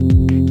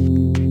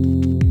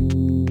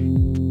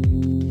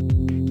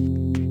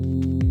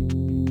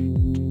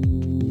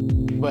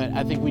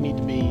need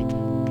to be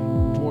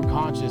more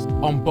conscious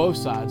on both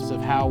sides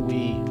of how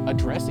we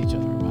address each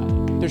other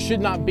about it. There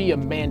should not be a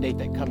mandate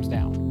that comes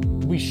down.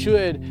 We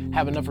should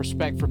have enough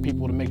respect for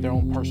people to make their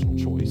own personal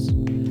choice.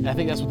 And I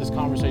think that's what this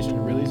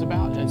conversation really is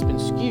about. And it's been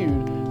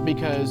skewed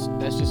because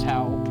that's just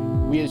how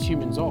we as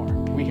humans are.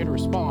 We're here to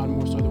respond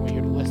more so than we're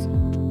here to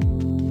listen.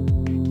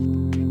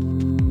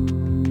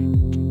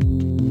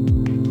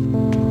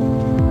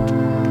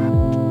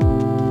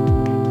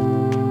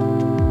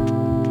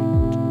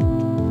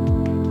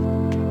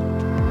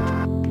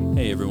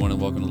 Hey everyone,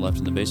 and welcome to Left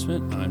in the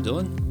Basement. I'm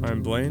Dylan.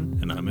 I'm Blaine.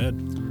 And I'm Ed.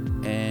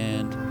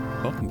 And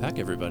welcome back,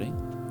 everybody.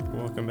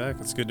 Welcome back.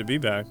 It's good to be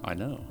back. I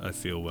know. I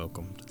feel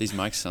welcomed. These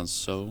mics sound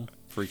so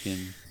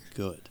freaking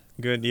good.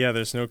 Good. Yeah,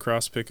 there's no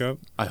cross pickup.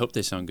 I hope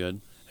they sound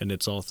good. And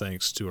it's all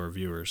thanks to our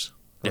viewers.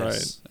 Yes,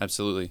 Right.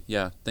 absolutely.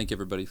 Yeah, thank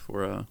everybody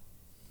for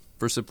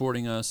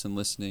supporting us and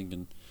listening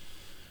and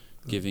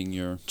giving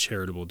your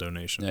Charitable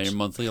donations. your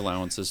monthly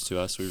allowances to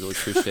us. We really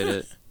appreciate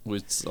it.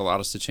 It's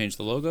allowed us to change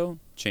the logo,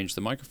 change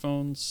the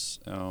microphones,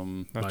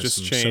 Not Buy just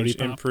some change, Sody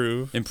Pop.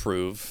 improve.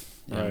 improve.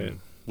 Right.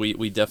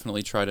 We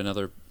definitely tried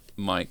another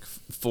mic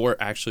for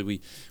we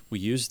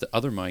used the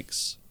other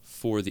mics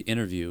for the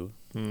interview.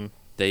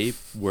 They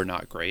were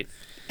not great.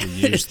 We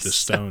used the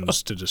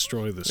stones to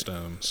destroy the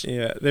stones.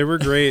 Yeah, they were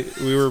great.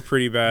 We were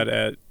pretty bad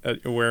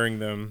at wearing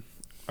them.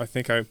 I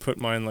think I put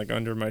mine like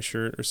under my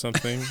shirt or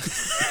something. You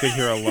could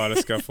hear a lot of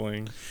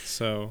scuffling.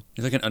 So,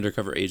 You're like an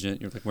undercover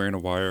agent. You're like wearing a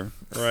wire.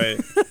 right.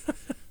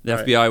 The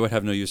Right. FBI would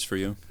have no use for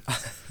you.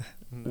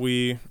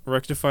 We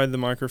rectified the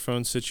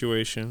microphone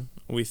situation,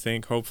 we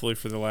think, hopefully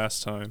for the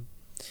last time.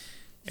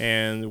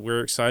 And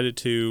we're excited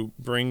to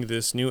bring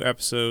this new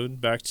episode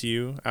back to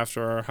you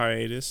after our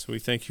hiatus. We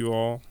thank you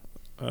all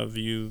of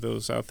you,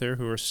 those out there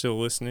who are still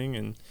listening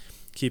and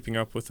keeping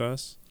up with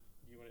us.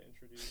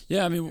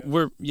 Yeah, I mean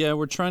we're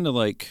trying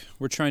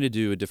to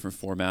do a different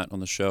format on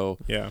the show.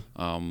 Yeah.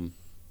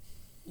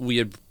 We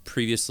had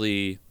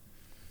previously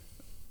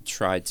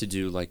tried to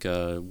do like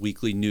a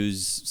weekly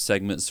news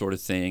segment sort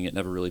of thing. It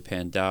never really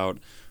panned out.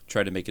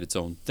 Tried to make it its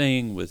own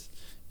thing with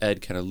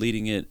Ed kind of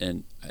leading it,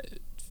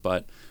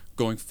 but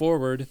going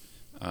forward,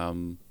 we're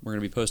going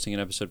to be posting an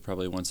episode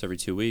probably once every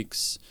 2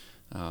 weeks.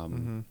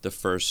 The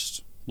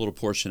first little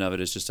portion of it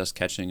is just us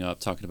catching up,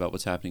 talking about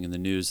what's happening in the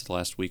news the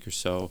last week or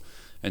so,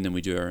 and then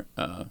we do our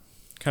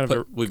Kind of like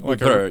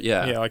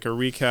a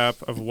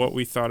recap of what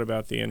we thought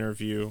about the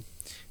interview,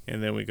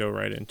 and then we go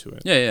right into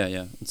it. Yeah.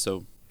 And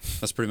so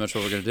that's pretty much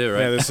what we're going to do,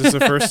 right? Yeah, this is the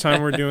first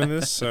time we're doing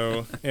this,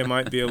 so it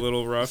might be a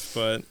little rough,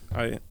 but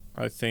I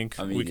think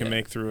we can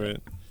make through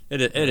it.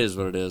 It is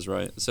what it is,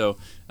 right? So,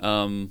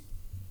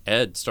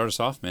 Ed, start us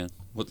off, man.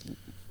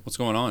 What's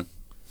going on?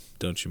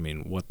 Don't you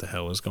mean what the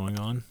hell is going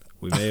on?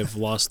 We may have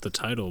lost the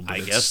title, but I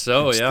it's, guess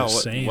so. it's Yeah. the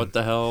same. What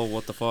the hell?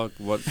 What the fuck?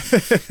 What?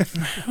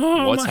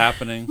 Oh, What's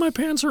happening? My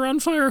pants are on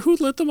fire. Who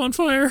lit them on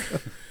fire?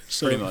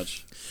 Pretty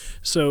much.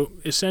 So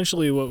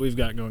essentially what we've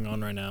got going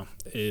on right now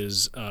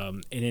is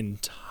an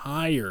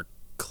entire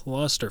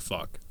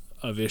clusterfuck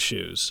of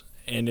issues.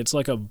 And it's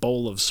like a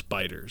bowl of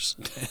spiders.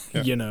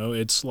 Yeah. You know,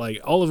 it's like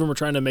all of them are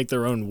trying to make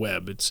their own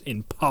web. It's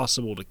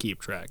impossible to keep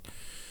track.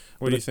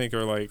 What do you think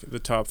are like the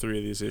top three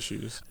of these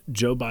issues?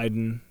 Joe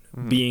Biden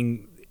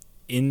being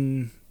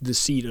in the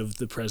seat of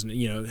the president,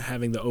 you know,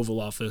 having the Oval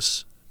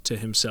Office to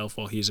himself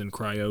while he's in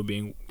cryo,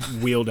 being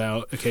wheeled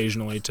out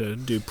occasionally to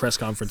do press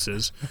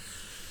conferences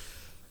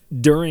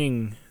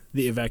during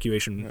the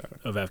evacuation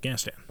of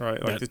Afghanistan.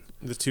 Right, like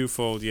the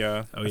twofold,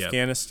 yeah. Oh, yeah.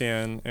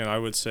 Afghanistan and I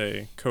would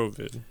say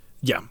COVID.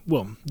 Yeah,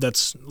 well,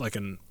 that's like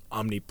an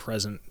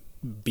omnipresent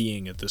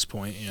being at this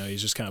point. You know,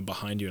 he's just kind of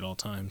behind you at all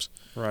times.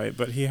 Right,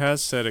 but he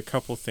has said a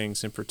couple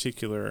things in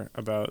particular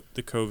about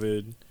the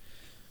COVID,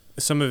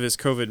 some of his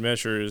COVID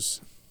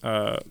measures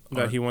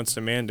that he wants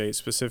to mandate,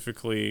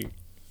 specifically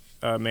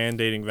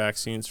mandating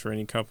vaccines for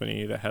any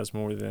company that has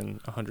more than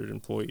 100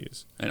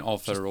 employees. And all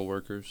federal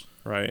workers.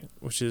 Right,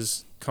 which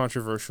is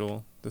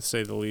controversial to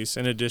say the least.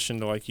 In addition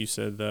to, like you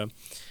said, the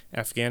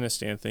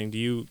Afghanistan thing,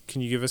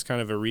 can you give us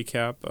kind of a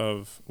recap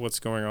of what's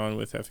going on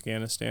with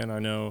Afghanistan? I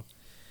know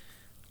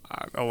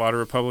a lot of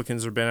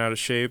Republicans are bent out of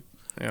shape,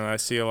 and I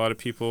see a lot of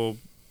people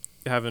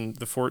having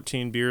the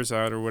 14 beers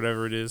out or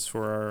whatever it is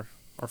for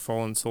our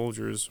fallen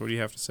soldiers. What do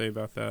you have to say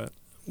about that?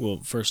 Well,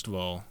 first of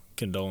all,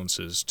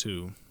 condolences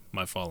to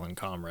my fallen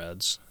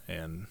comrades,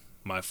 and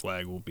my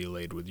flag will be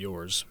laid with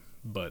yours,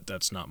 but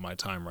that's not my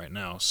time right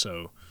now.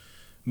 So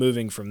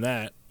moving from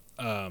that,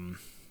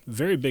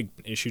 very big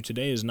issue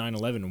today is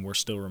 9/11, and we're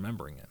still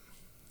remembering it.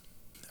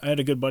 I had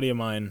a good buddy of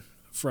mine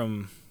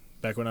from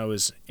back when I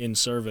was in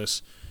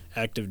service,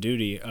 active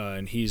duty,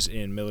 and he's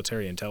in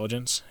military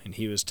intelligence, and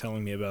he was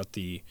telling me about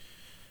the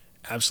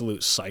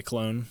absolute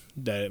cyclone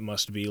that it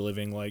must be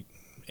living like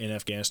in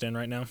Afghanistan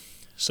right now.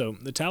 So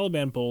the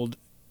Taliban pulled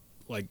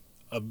like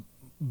a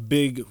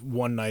big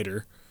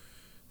one-nighter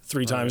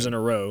three times in a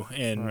row,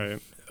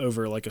 and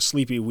over like a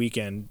sleepy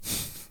weekend,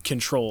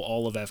 control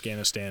all of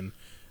Afghanistan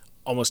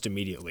almost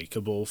immediately.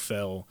 Kabul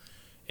fell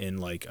in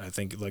like, I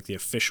think like the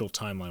official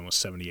timeline was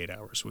 78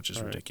 hours, which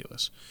is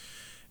ridiculous.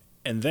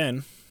 And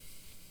then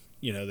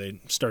they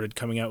started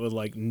coming out with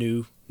like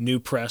new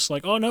press,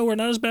 like, oh no, we're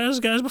not as bad as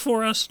the guys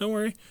before us, don't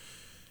worry.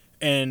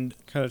 And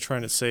kind of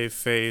trying to save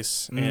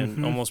face and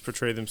Mhm. almost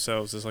portray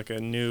themselves as like a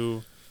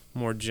new,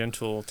 more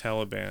gentle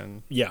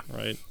Taliban, yeah,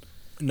 right?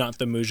 not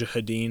the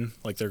Mujahideen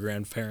like their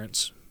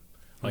grandparents,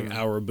 like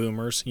our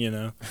boomers,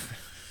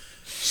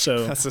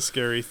 So, That's a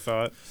scary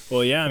thought.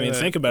 well, yeah, I mean,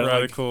 think about it.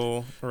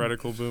 Like,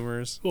 Radical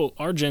boomers. well,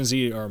 our Gen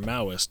Z are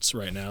Maoists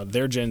right now.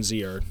 Their Gen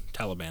Z are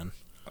Taliban.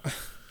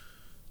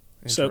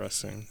 So-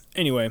 Interesting.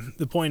 Anyway,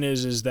 the point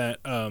is that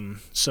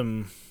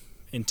some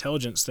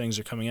intelligence things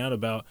are coming out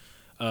about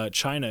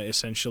China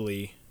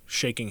essentially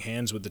shaking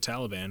hands with the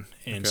Taliban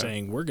and Okay.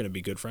 saying, we're going to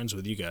be good friends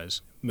with you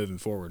guys moving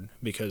forward,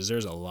 because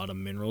there's a lot of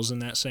minerals in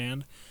that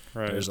sand.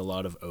 Right. There's a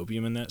lot of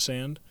opium in that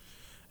sand.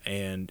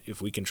 And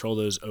if we control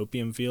those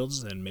opium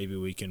fields, then maybe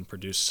we can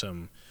produce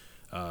some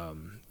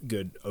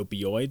good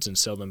opioids and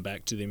sell them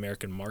back to the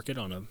American market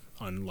on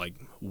like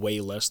way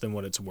less than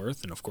what it's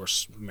worth. And of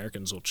course,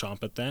 Americans will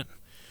chomp at that.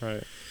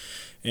 Right.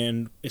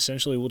 And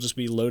essentially, we'll just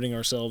be loading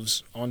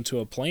ourselves onto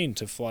a plane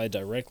to fly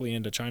directly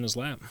into China's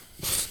lap.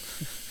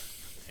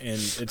 And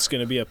it's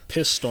going to be a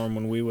piss storm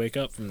when we wake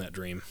up from that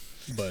dream.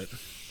 But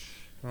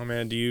Oh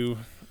man,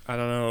 I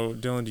don't know,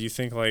 Dylan, do you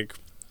think like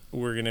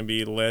we're going to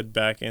be led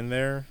back in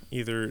there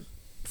either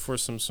for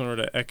some sort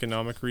of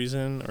economic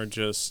reason or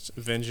just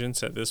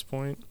vengeance at this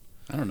point?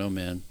 I don't know,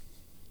 man.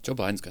 Joe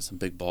Biden's got some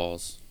big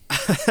balls.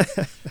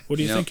 what do you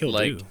You know, think he'll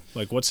like- do?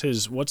 Like, what's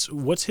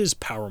his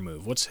power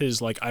move? What's his,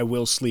 like, I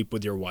will sleep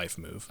with your wife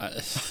move?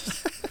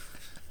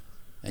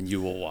 And you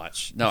will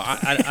watch. No,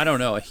 I don't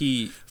know.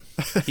 He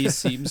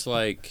seems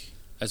like,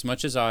 as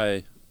much as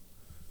I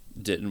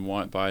didn't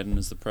want Biden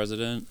as the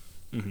president,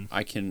 Mhm.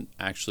 I can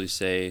actually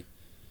say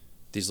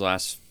these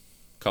last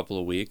couple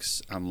of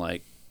weeks, I'm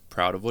like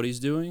proud of what he's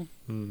doing.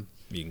 Hmm.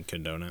 You can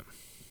condone it.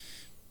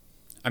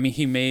 I mean,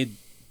 he made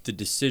the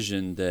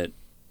decision that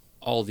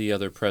all the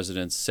other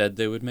presidents said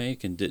they would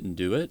make and didn't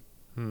do it,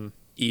 Hmm.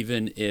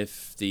 even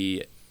if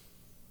the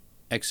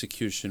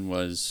execution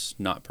was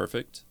not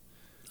perfect.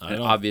 I And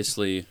don't-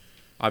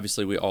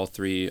 obviously we all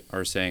three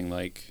are saying,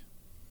 like,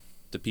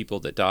 the people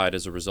that died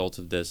as a result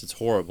of this, it's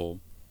horrible.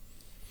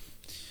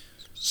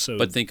 So,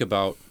 But think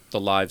about the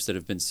lives that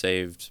have been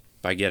saved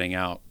by getting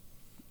out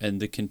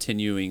and the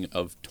continuing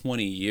of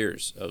 20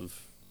 years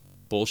of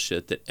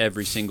bullshit that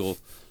every single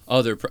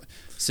other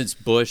since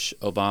Bush,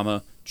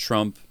 Obama,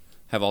 Trump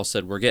have all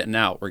said, we're getting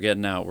out.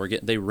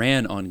 They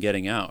ran on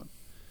getting out.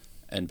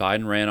 And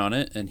Biden ran on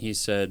it, and he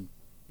said,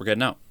 we're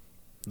getting out.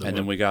 And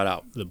then we got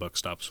out. the buck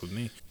stops with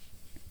me.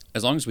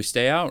 As long as we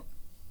stay out,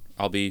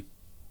 I'll be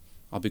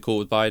cool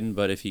with Biden.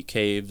 But if he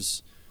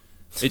caves,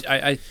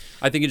 I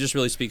think it just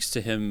really speaks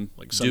to him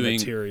Like some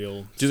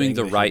material doing thing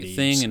the that he right needs.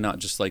 thing and not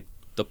just like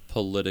the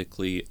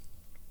politically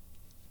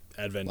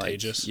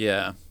Advantageous.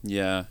 Like,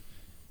 yeah.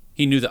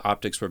 He knew the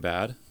optics were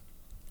bad,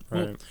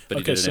 Right. but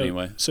he did it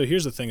anyway. So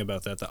here's the thing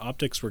about that. The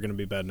optics were going to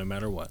be bad no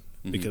matter what.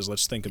 Mhm. Because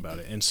let's think about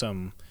it. In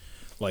some,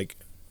 like,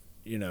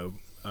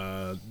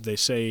 they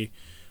say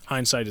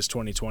hindsight is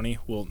 20/20.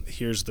 Well,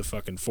 here's the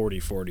fucking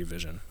 40/40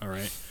 vision, all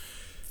right?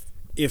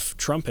 If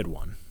Trump had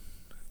won,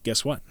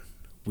 guess what?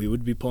 We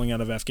would be pulling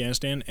out of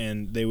Afghanistan,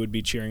 and they would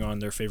be cheering on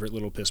their favorite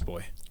little piss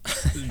boy.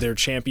 Their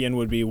champion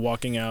would be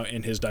walking out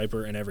in his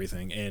diaper and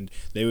everything, and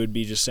they would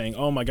be just saying,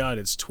 oh my God,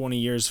 it's 20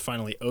 years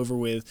finally over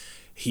with.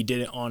 He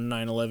did it on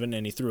 9/11,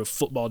 and he threw a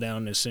football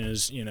down as soon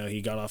as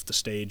he got off the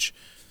stage,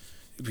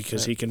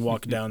 because he can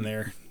walk down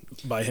there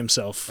by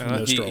himself, And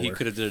no stroller. He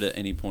could have did it at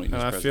any point in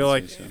his And I feel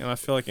like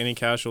so. any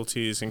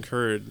casualties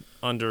incurred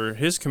under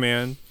his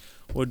command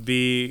would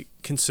be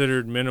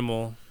considered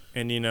minimal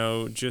and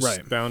just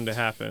Right. bound to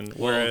happen.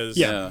 Well, Whereas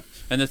yeah.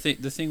 And the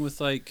thing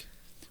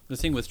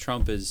with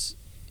Trump is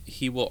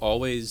he will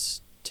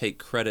always take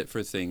credit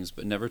for things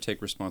but never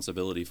take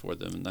responsibility for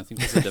them. And I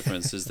think that's the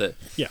difference is that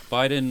Yeah.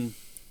 Biden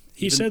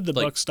He even, said the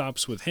like, buck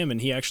stops with him,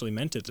 and he actually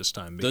meant it this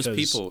time. Because,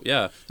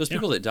 those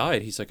people that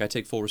died, he's like, I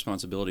take full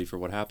responsibility for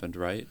what happened,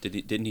 right?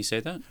 Didn't he say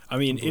that? I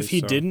mean, I believe if he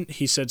so. didn't,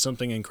 he said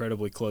something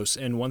incredibly close.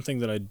 And one thing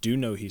that I do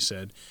know he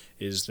said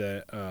is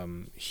that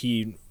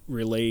he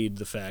relayed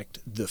the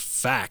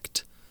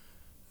fact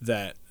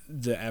that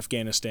the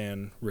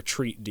Afghanistan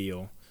retreat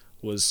deal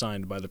was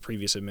signed by the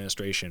previous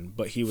administration,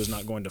 but he was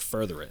not going to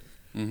further it.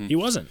 Mhm. He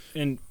wasn't.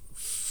 And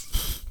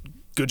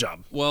good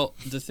job. Well,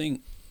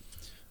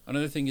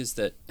 another thing is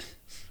that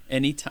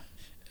anytime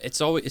it's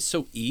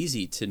so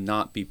easy to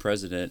not be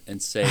president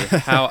and say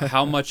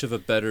how much of a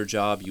better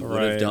job you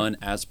would have Right. done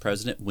as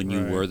president when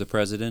you Right. were the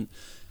president,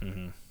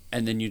 Mm-hmm.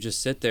 and then you just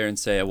sit there and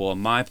say, well, in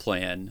my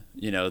plan,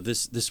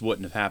 this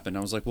wouldn't have happened.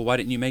 I was like, well, why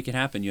didn't you make it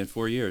happen? You had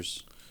 4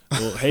 years.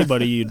 Well, hey,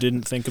 buddy, you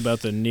didn't think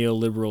about the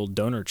neoliberal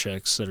donor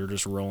checks that are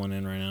just rolling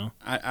in right now.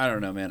 I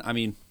don't know, man. I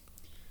mean,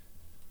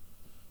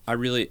 I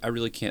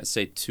really can't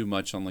say too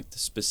much on like the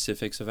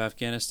specifics of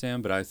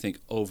Afghanistan, but I think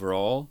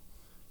overall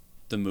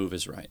the move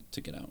is right to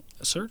get out.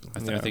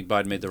 Certainly. I think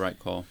Biden made the right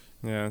call.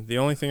 Yeah, the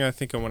only thing I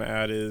think I want to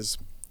add is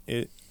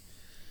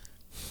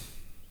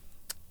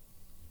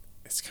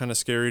it's kind of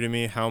scary to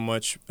me how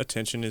much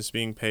attention is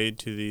being paid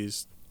to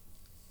these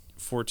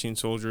 14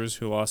 soldiers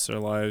who lost their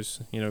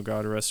lives,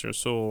 God rest their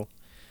soul,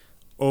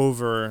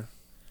 over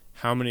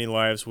how many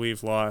lives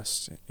we've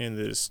lost in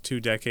this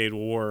 2-decade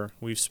war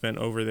we've spent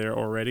over there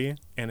already,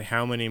 and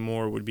how many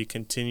more would be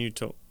continued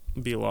to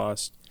be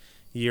lost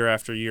year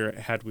after year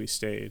had we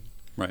stayed.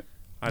 Right.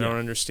 I don't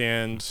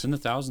understand. It's in the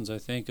thousands, I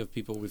think, of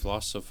people we've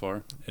lost so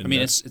far. And I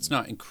mean, it's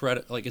not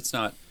incredible. Like, it's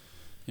not,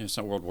 it's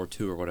not World War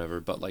II or whatever,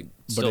 but like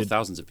still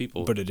thousands of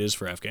people. But it is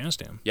for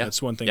Afghanistan. Yeah.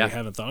 That's one thing Yeah. we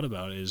haven't thought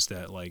about is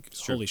that, like,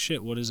 It's true. holy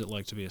shit, what is it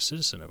like to be a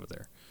citizen over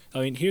there? I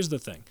mean, here's the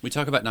thing. We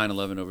talk about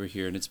 9/11 over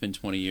here, and it's been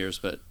 20 years,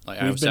 but like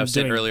I We've was been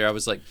saying doing- earlier, I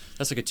was like,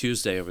 that's like a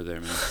Tuesday over there,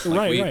 man.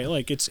 Like, Right.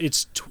 Like,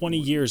 it's 20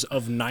 years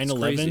of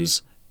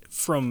 9/11s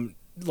from,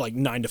 like,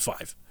 9 to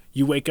 5.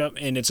 You wake up,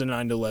 and it's a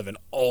 9 to 11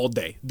 all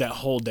day. That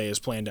whole day is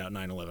planned out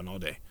 9/11 all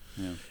day.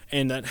 Yeah.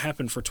 And that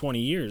happened for 20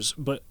 years.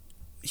 But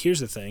here's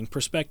the thing,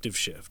 perspective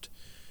shift.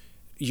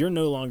 You're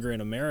no longer in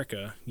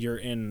America. You're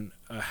in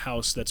a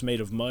house that's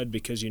made of mud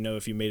because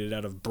if you made it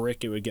out of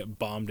brick, it would get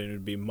bombed and it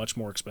would be much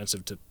more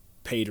expensive to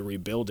pay to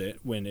rebuild it,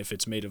 when if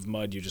it's made of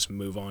mud, you just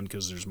move on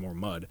because there's more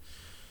mud.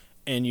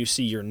 And you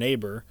see your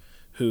neighbor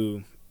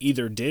who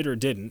either did or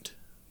didn't,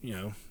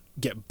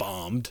 get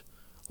bombed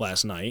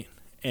last night,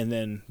 and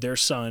then their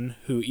son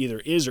who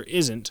either is or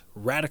isn't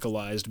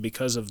radicalized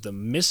because of the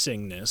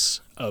missingness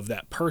of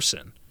that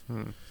person.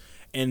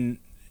 And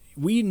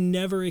we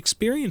never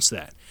experience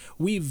that.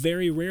 We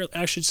very rarely,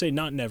 I should say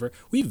not never,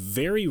 we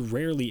very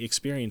rarely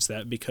experience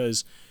that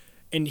because,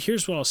 and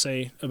here's what I'll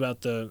say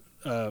about the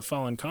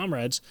fallen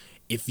comrades.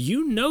 If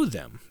you know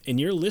them and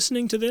you're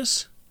listening to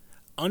this,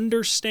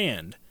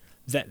 understand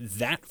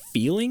that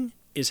feeling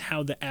is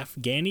how the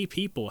Afghani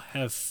people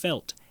have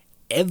felt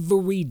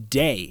every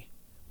day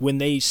when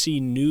they see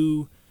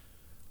new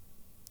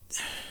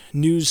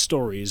news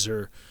stories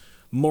or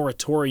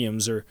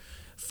moratoriums or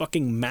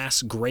fucking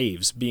mass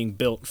graves being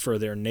built for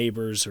their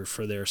neighbors or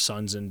for their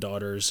sons and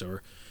daughters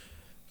or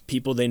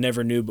people they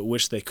never knew but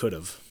wish they could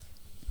have.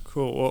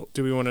 Cool. Well,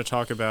 do we want to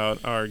talk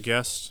about our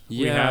guest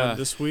we Yeah. had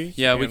this week?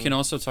 Yeah, we And- can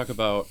also talk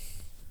about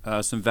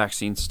some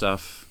vaccine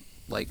stuff.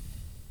 Like,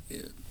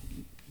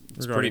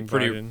 it's Regarding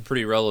Biden.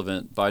 pretty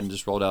relevant. Biden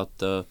just rolled out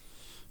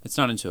it's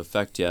not into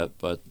effect yet,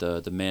 but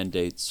the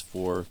mandates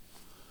for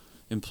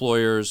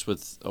employers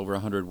with over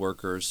 100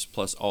 workers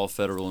plus all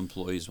federal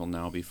employees will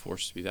now be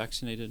forced to be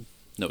vaccinated.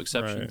 No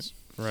exceptions.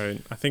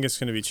 Right. I think it's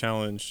going to be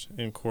challenged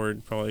in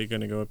court. Probably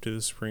going to go up to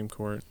the Supreme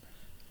Court.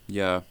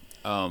 Yeah.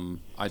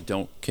 I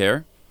don't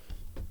care.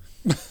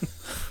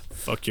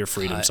 Fuck your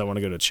freedoms. I want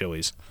to go to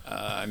Chili's.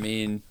 I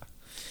mean,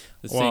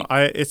 Well,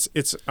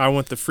 I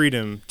want the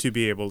freedom to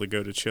be able to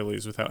go to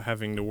Chili's without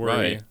having to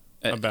worry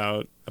Right.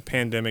 about a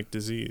pandemic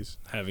disease.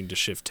 Having to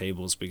shift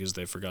tables because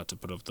they forgot to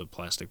put up the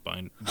plastic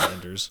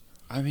binders.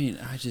 I mean,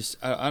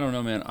 I don't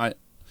know, man.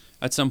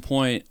 At some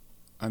point,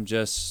 I'm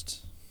just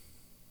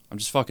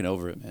fucking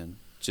over it, man.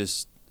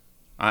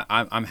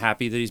 I'm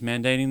happy that he's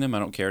mandating them. I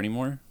don't care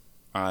anymore.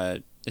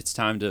 It's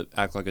time to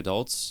act like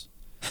adults.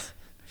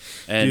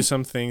 And Do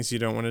some things you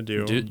don't want to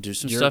do. do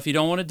some You're- stuff you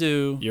don't want to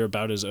do. You're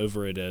about as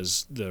over it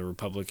as the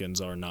Republicans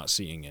are not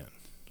seeing it.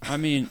 I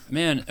mean,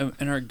 man,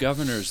 and our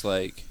governor's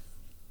like,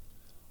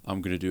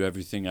 I'm going to do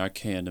everything I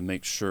can to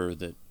make sure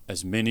that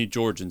as many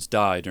Georgians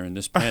die during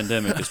this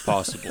pandemic as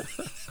possible.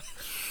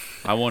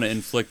 I want to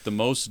inflict the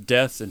most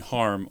death and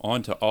harm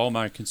onto all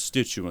my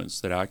constituents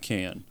that I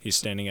can. He's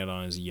standing out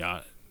on his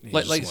yacht. He's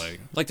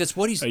Like that's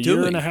what he's a doing.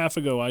 year and a half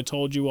ago, I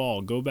told you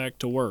all, go back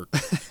to work.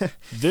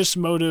 This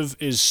motive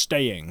is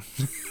staying.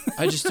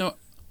 I just don't.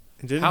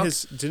 Didn't How-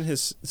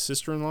 his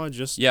sister-in-law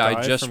just Yeah,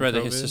 die I just from read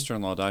that COVID? his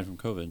sister-in-law died from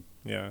COVID.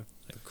 Yeah.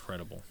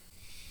 Incredible.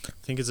 I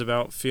think it's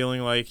about feeling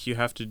like you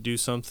have to do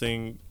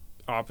something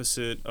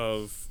opposite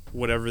of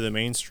whatever the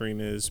mainstream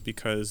is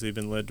because they've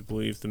been led to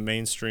believe the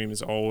mainstream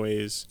is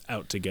always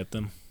Out to get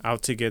them.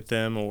 out to get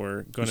them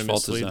or going to Whose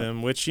fault is mislead that?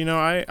 them, which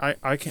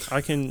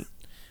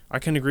I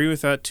can agree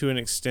with that to an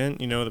extent,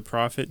 the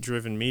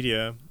profit-driven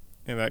media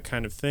and that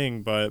kind of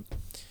thing, but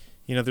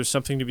there's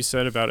something to be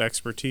said about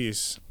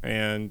expertise,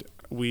 and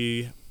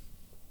we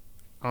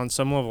on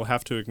some level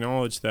have to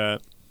acknowledge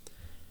that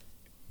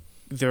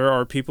there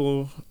are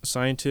people,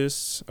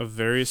 scientists of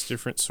various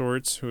different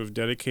sorts who have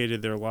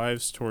dedicated their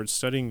lives towards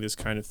studying this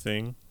kind of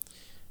thing,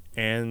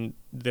 and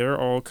they're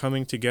all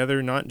coming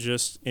together not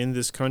just in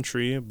this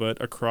country but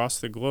across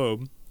the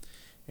globe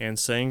and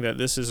saying that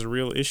this is a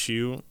real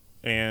issue,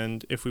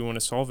 and if we want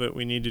to solve it,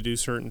 we need to do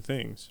certain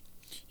things.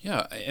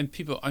 Yeah, and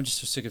people, I'm just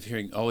so sick of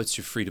hearing, oh, it's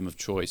your freedom of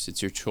choice.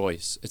 It's your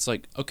choice. It's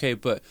like, okay,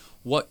 but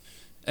what?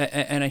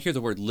 And I hear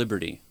the word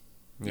liberty.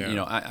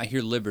 Yeah. I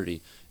hear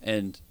liberty,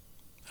 and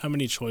How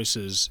many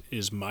choices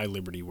is my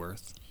liberty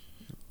worth?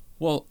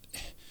 well,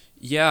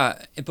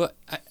 yeah, but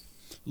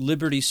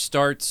liberty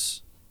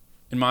starts,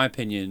 in my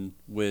opinion,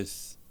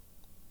 with,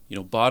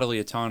 bodily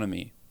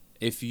autonomy.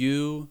 If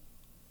you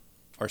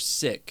are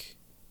sick,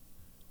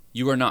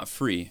 you are not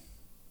free.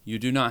 You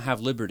do not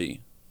have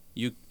liberty.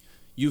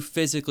 You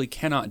physically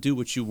cannot do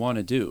what you want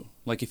to do.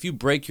 Like if you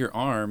break your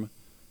arm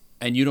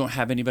and you don't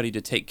have anybody to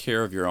take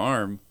care of your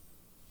arm,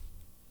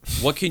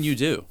 what can you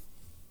do?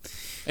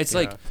 It's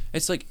Yeah.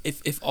 like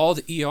if all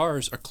the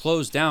ERs are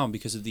closed down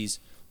because of these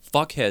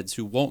fuckheads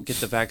who won't get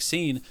the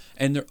vaccine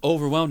and they're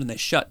overwhelmed and they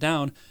shut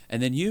down,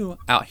 and then you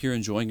out here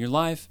enjoying your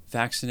life,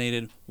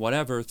 vaccinated,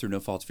 whatever, through no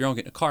fault of your own,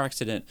 get in a car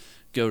accident,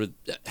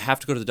 have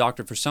to go to the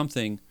doctor for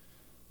something.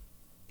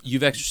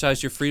 You've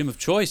exercised your freedom of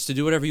choice to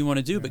do whatever you want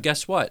to do, but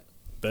guess what?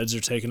 Beds are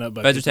taken up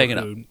by Beds are people taken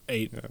up. who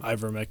ate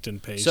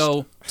ivermectin paste.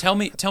 So tell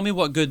me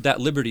what good that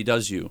liberty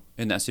does you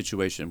in that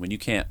situation when you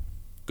can't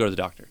go to the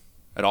doctor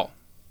at all.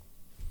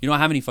 You don't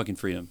have any fucking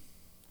freedom.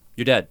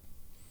 You're dead.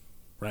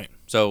 right.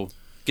 So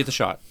get the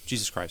shot.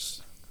 Jesus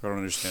Christ. I don't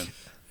understand.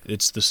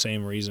 It's the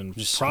same reason,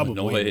 Just so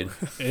probably. annoyed.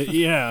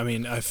 Yeah, I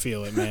mean, I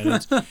feel it,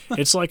 man.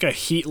 It's like a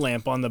heat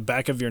lamp on the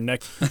back of your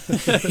neck,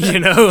 you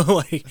know,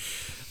 like.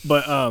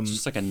 But It's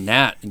just like a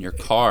gnat in your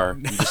car.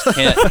 You just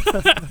can't.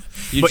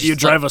 but you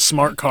drive a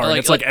smart car, and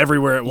it's like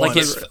everywhere at like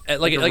once.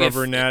 Like a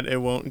rubber gnat, it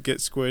won't get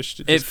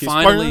squished. It just keeps-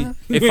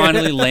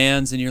 finally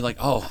lands, and you're like,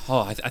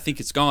 I think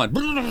it's gone.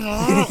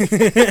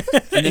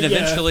 And then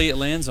eventually it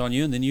lands on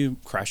you, and then you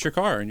crash your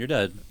car, and you're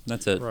dead.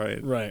 That's it.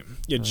 Right. Right.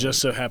 It just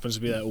so happens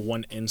to be that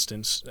one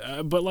instance.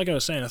 But like I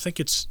was saying, I think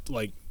it's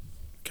like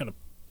kind of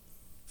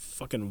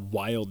fucking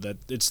wild that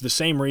it's the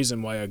same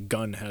reason why a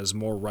gun has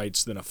more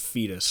rights than a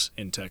fetus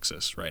in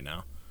Texas right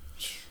now.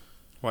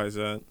 Why is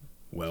that?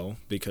 Well,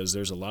 because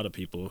there's a lot of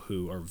people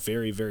who are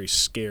very, very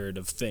scared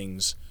of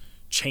things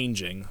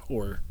changing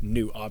or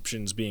new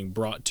options being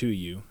brought to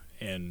you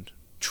and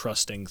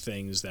trusting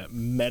things that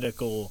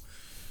medical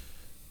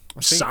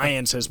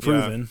science has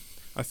proven.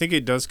 I think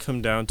it does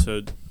come down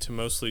to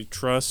mostly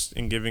trust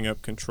and giving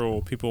up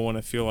control. People want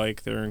to feel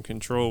like they're in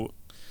control,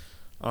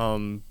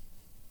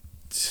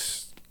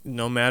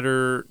 no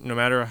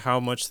matter how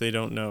much they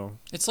don't know.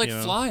 It's like You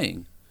know?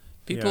 flying.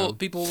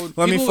 People would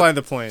Let me people fly would-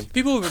 the plane.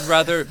 People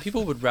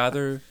would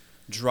rather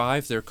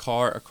drive their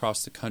car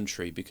across the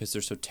country because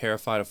they're so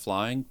terrified of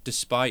flying,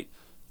 despite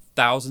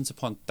thousands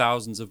upon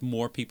thousands of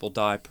more people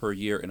die per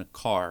year in a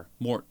car,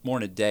 more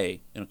in a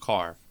day in a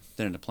car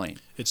than in a plane.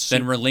 It's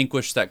Then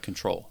relinquish that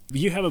control.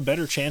 You have a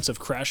better chance of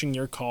crashing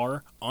your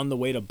car on the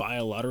way to buy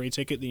a lottery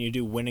ticket than you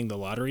do winning the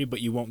lottery,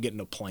 but you won't get in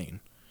a plane.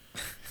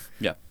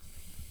 Yeah,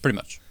 pretty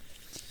much.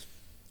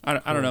 I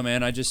don't know,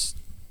 man. I just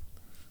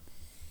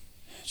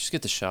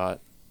get the shot.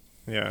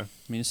 Yeah.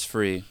 I mean, it's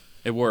free.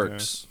 It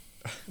works.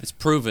 It's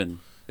proven.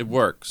 It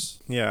works.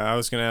 Yeah, I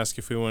was going to ask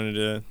if we wanted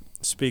to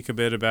speak a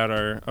bit about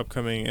our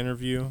upcoming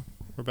interview.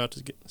 We're about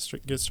to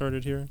get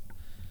started here.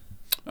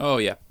 Oh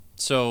yeah.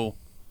 So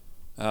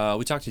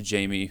we talked to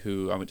Jamie,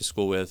 who I went to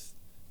school with.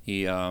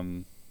 He's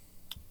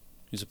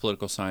a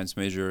political science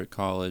major at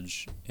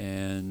college,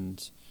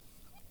 and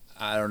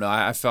I don't know.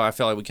 I felt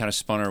like we kind of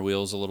spun our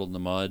wheels a little in the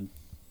mud.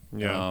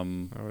 Yeah,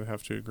 I would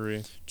have to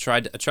agree.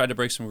 Tried to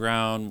break some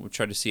ground. We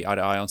tried to see eye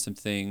to eye on some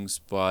things,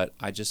 but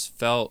I just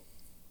felt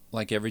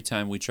like every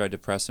time we tried to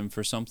press him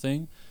for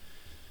something,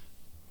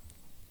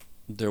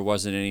 there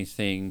wasn't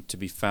anything to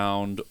be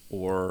found,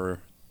 or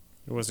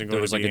It wasn't going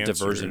there was to like be a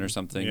diversion answered. or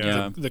something. Yeah.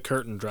 Yeah. The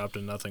curtain dropped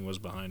and nothing was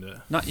behind it.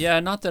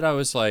 Not that I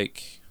was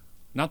like,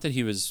 not that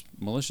he was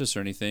malicious or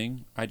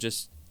anything. I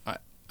just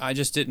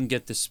didn't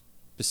get the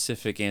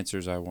specific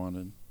answers I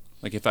wanted.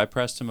 Like if I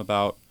pressed him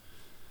about,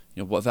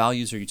 what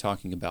values are you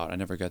talking about? I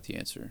never got the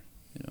answer.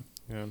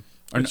 Yeah.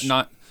 Or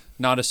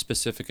not a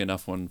specific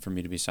enough one for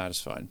me to be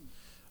satisfied.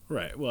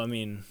 Right. Well, I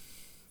mean,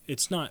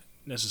 it's not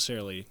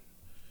necessarily,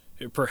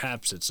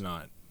 perhaps it's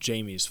not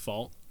Jamie's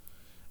fault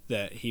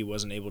that he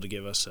wasn't able to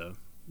give us a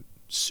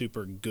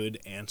super good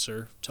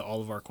answer to all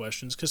of our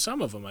questions, because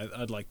some of them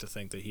I'd like to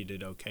think that he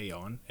did okay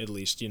on. At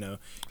least, he But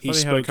he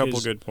had a couple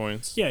good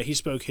points. Yeah, he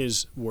spoke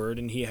his word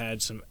and he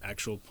had some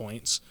actual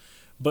points,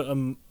 but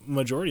a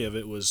majority of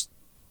it was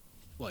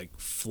like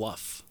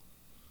fluff.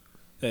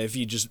 If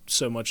you just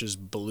so much as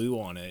blew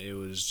on it,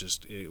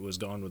 it was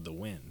gone with the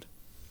wind.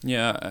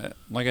 Yeah,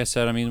 like I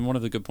said, I mean, one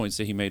of the good points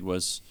that he made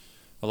was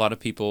a lot of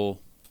people,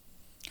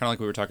 kind of like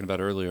we were talking about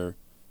earlier,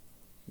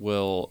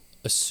 will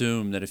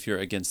assume that if you're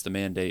against the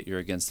mandate, you're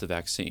against the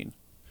vaccine.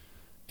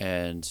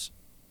 And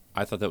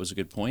I thought that was a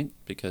good point,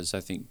 because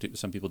I think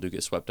some people do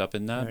get swept up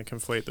in that. I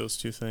conflate those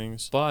two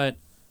things. But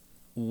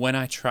when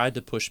I tried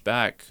to push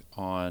back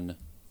on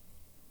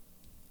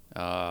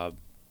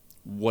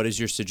what is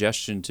your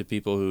suggestion to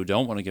people who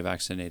don't want to get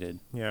vaccinated,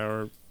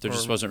 Yeah, there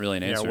just wasn't really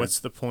an answer. Yeah, what's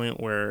the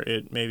point where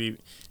it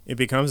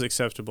becomes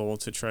acceptable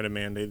to try to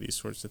mandate these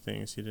sorts of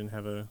things? He didn't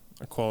have a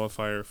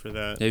qualifier for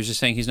that. He was just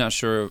saying he's not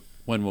sure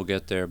when we'll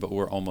get there, but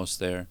we're almost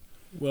there.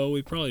 Well,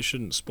 we probably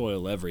shouldn't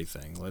spoil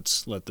everything.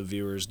 Let's let the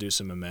viewers do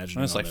some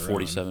imagining. It's on like their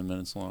 47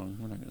 minutes long.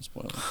 We're not going to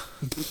spoil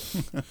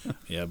it. own.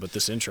 Yeah, but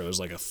this intro is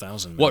like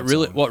 1,000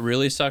 minutes. What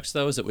really sucks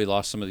though is that we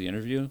lost some of the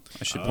interview.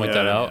 I should point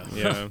that out.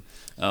 Yeah.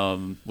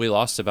 We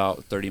lost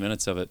about 30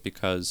 minutes of it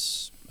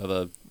because of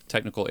a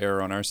technical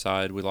error on our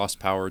side. We lost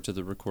power to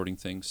the recording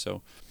thing,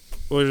 so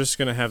We're just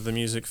going to have the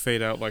music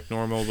fade out like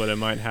normal, but it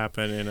might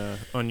happen in an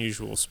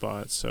unusual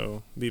spot,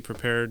 so be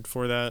prepared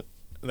for that.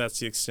 That's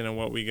the extent of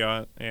what we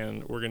got,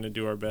 and we're going to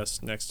do our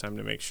best next time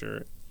to make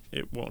sure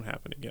it won't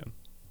happen again.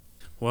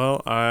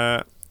 Well,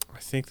 I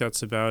think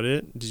that's about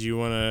it. Did you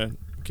want to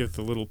give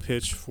the little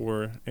pitch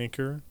for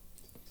Anchor,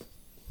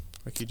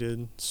 like you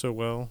did so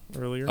well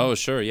earlier? Oh,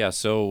 sure. Yeah.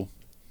 So,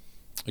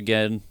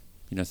 again,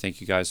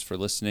 thank you guys for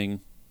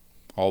listening.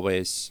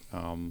 Always,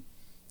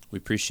 we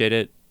appreciate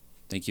it.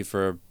 Thank you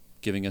for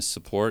giving us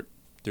support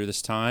through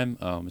this time,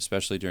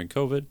 especially during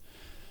COVID.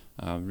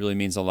 Really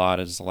means a lot.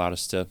 It has allowed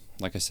us to,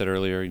 like I said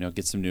earlier,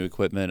 get some new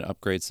equipment,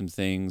 upgrade some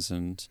things,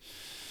 and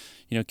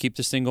keep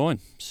this thing going.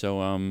 So,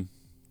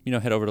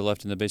 head over to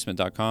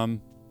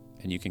leftinthebasement.com,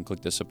 and you can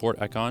click the support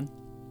icon,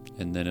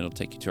 and then it'll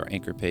take you to our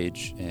Anchor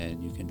page,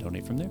 and you can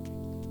donate from there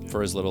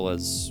for as little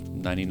as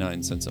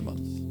 99 cents a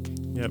month.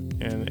 Yep,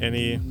 and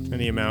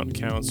any amount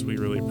counts. We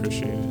really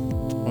appreciate it.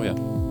 Oh, yeah.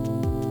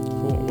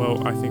 Cool.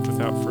 Well, I think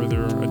without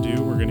further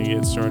ado, we're going to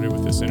get started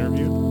with this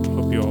interview.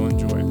 Hope you all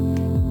enjoy.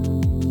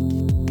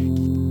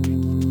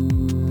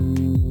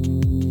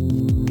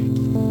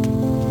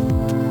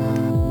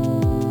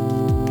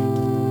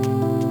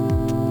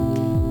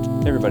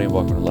 Hey, everybody, and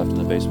welcome to Left in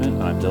the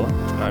Basement. I'm Dylan.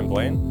 And I'm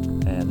Blaine.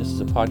 And this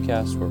is a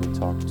podcast where we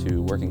talk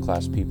to working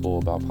class people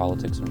about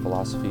politics and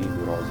philosophy,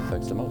 who it always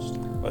affects the most.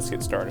 Let's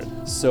get started.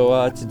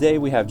 So today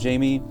we have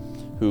Jamie,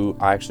 who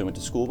I actually went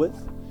to school with.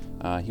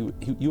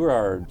 You were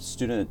our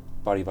student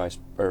body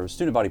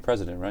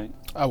president, right?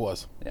 I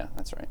was. Yeah,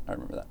 that's right. I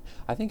remember that.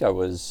 I think I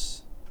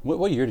was.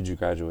 What year did you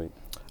graduate?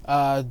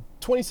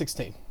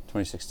 2016.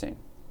 2016.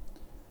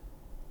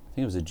 I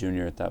think I was a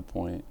junior at that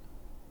point.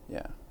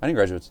 Yeah, I didn't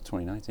graduate until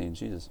 2019.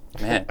 Jesus,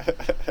 man,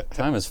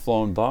 time has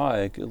flown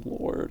by. Good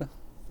Lord.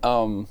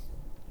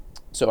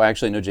 So I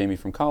actually know Jamie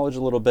from college a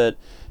little bit,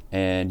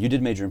 and you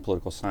did major in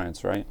political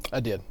science, right?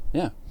 I did.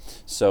 Yeah.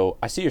 So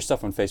I see your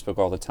stuff on Facebook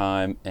all the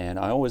time, and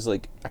I always I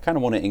kind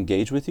of want to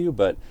engage with you,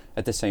 but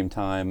at the same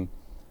time,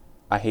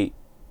 I hate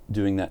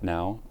doing that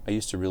now. I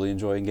used to really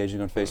enjoy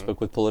engaging on Facebook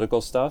with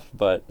political stuff,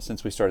 but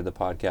since we started the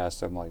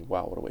podcast, I'm like,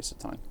 wow, what a waste of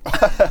time.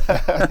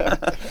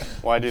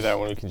 Why do that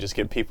when we can just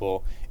get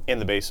people in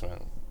the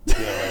basement? You know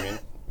what I mean?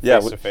 Yeah,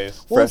 Face to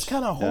face. Well, it's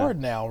kind of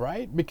hard now,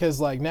 right? Because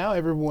now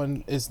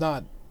everyone is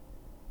not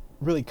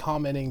really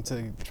commenting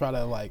to try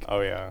to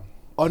Oh yeah.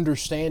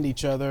 understand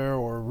each other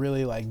or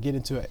really get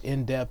into an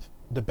in-depth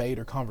debate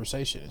or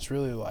conversation. It's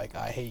really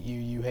I hate you,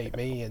 you hate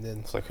me, and then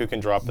It's like who can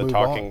drop the Move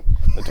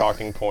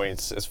talking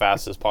points as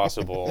fast as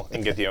possible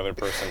and get the other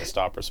person to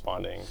stop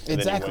responding. And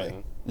Exactly. Then you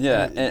win.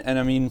 Yeah, and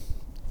I mean,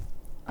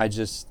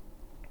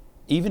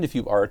 even if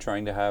you are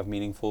trying to have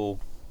meaningful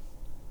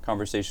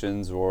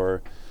conversations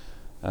or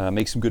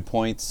make some good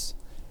points,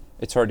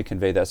 it's hard to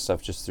convey that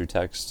stuff just through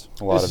text.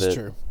 A lot this of is it.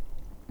 true.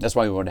 That's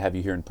why we wanted to have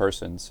you here in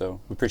person. So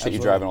we appreciate Absolutely.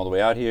 you driving all the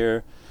way out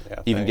here, Yeah,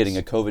 even getting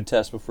a thanks. COVID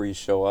test before you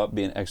show up,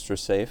 being extra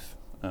safe.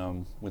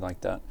 We like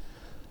that.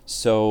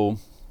 So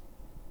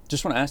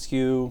just want to ask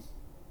you,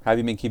 how have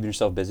you been keeping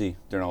yourself busy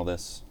during all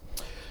this?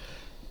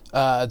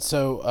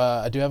 So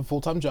I do have a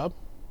full-time job,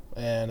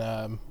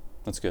 and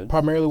That's good.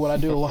 primarily what I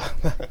do a lot.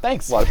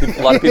 Thanks. A lot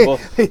of people,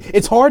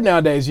 It's hard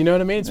nowadays, you know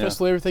what I mean? Yeah.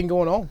 Especially everything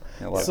going on.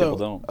 a lot of So,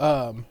 people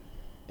don't.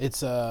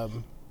 It's a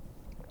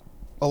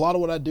lot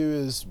of what I do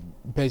is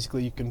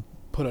basically you can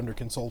put under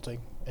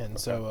consulting, and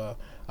so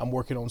I'm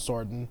working on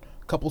starting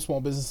a couple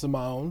small businesses of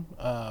my own.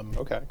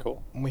 Okay,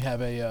 cool. We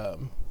have a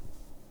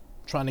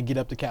trying to get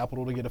up the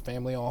capital to get a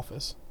family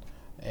office,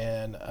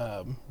 and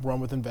run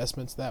with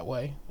investments that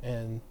way.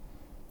 And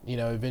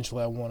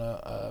eventually I want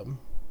to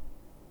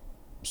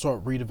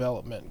start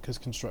redevelopment because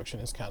construction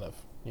is kind of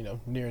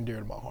near and dear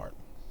to my heart.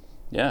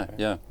 Yeah, Okay.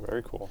 yeah.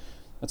 Very cool.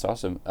 That's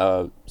awesome.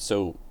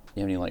 So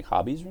you have any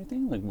hobbies or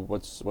anything?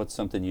 What's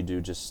something you do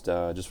just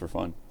for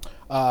fun?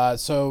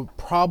 So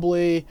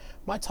probably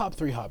my top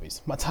three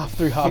hobbies. My top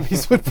three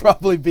hobbies would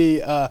probably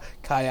be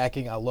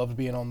kayaking. I love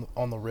being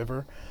on the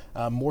river,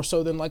 more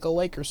so than a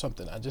lake or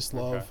something. I just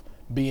love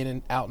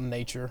being out in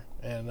nature,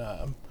 and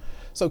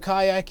so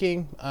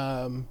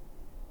kayaking,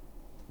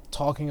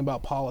 talking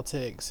about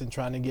politics and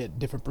trying to get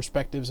different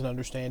perspectives and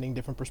understanding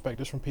different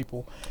perspectives from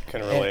people.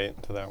 Can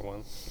relate to that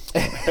one.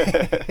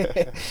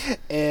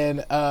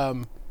 And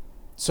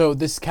so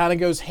this kind of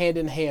goes hand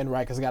in hand,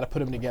 right? Because I got to put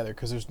them together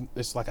because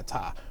there's like a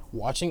tie.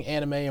 Watching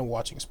anime and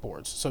watching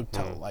sports. So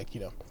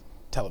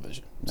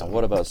television. Now,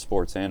 what about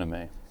sports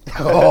anime?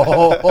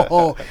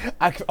 oh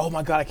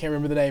my God, I can't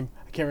remember the name.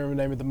 I can't remember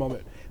the name at the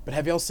moment. But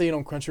have y'all seen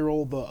on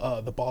Crunchyroll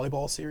the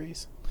volleyball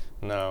series?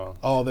 No.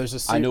 Oh, there's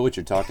a I know what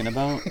you're talking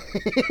about,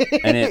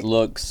 and it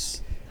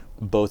looks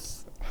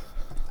both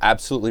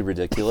absolutely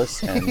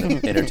ridiculous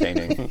and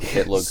entertaining.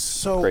 It looks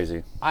So-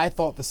 crazy. I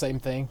thought the same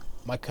thing.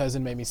 My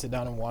cousin made me sit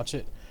down and watch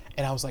it,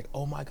 and I was like,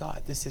 "Oh my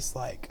God, this is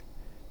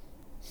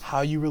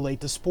how you relate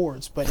to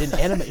sports, but in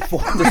anime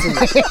form."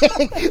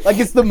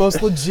 It's the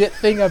most legit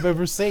thing I've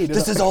ever seen.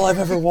 This is all I've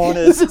ever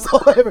wanted.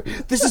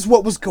 This is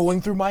what was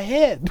going through my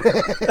head.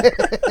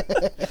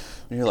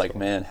 And you're like,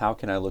 man, how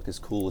can I look as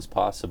cool as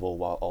possible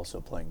while also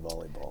playing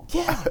volleyball?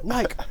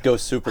 Yeah, Go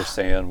Super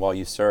Saiyan while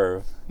you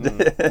serve.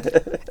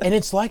 and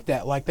it's like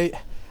that.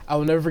 I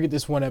will never forget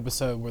this one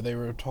episode where they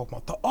were talking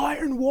about the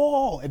iron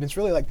wall, and it's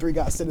really three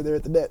guys sitting there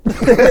at the net.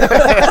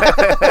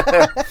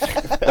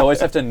 No, always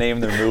have to name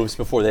their moves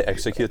before they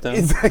execute them.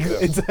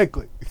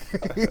 Exactly.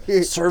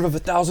 Serve of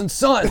 1,000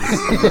 suns.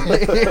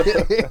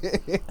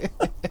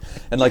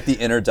 And like the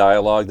inner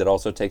dialogue that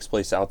also takes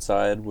place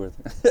outside with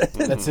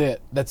That's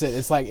it.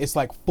 It's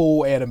like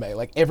full anime.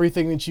 Like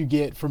everything that you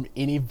get from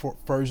any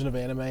version of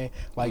anime,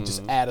 like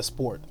just add a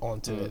sport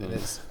onto it, and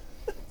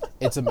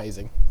it's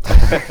amazing.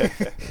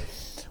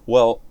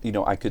 Well,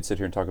 I could sit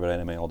here and talk about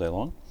anime all day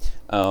long,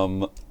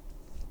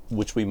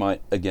 which we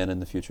might again in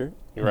the future.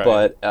 You're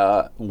right.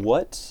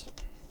 But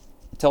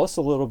tell us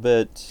a little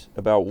bit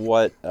about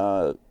what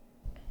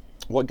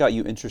got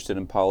you interested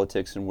in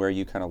politics and where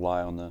you kind of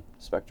lie on the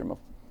spectrum of.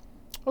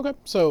 Okay,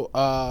 so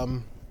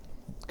God,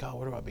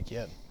 where do I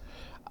begin?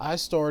 I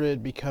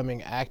started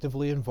becoming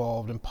actively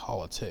involved in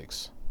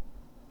politics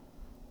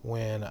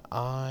when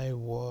I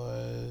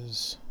want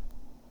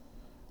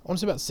to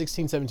say about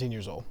 16, 17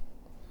 years old.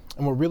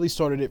 And what really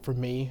started it for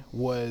me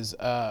was,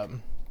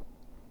 God,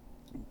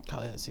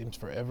 that seems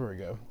forever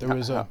ago.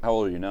 How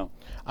old are you now?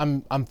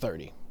 I'm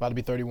 30, about to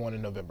be 31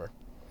 in November.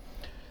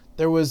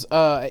 There was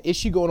an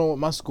issue going on with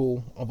my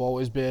school. I've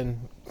always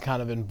been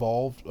kind of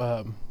involved.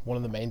 One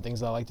of the main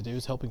things I like to do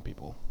is helping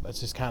people. That's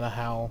just kind of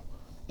how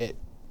it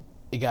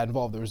got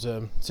involved. There was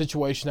a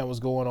situation that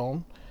was going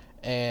on,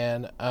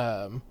 and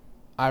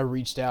I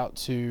reached out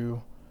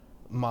to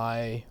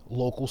my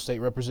local state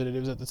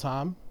representatives at the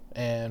time,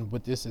 and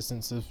with the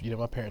assistance of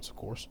my parents, of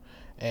course,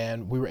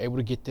 and we were able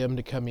to get them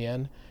to come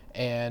in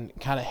and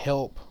kind of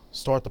help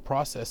start the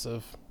process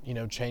of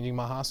changing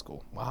my high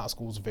school. My high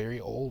school was very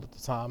old at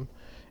the time.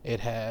 It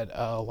had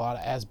a lot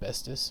of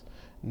asbestos.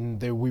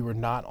 We were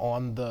not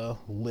on the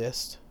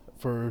list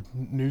for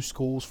new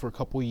schools for a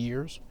couple of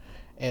years,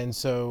 and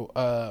so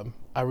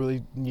I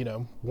really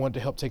wanted to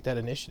help take that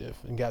initiative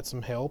and got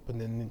some help, and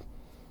then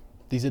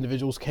these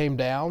individuals came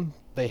down.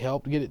 They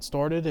helped get it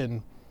started,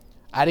 and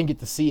I didn't get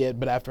to see it,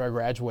 but after I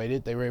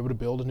graduated, they were able to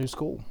build a new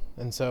school.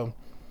 And so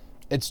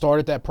it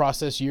started that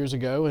process years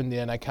ago, and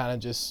then I kind of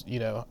just,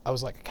 I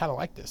was like, I kind of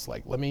like this.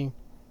 Like, let me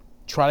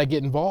try to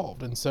get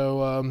involved. And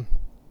so I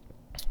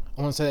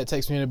want to say that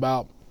takes me in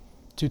about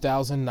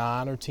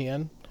 2009 or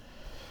 10.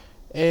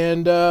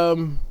 And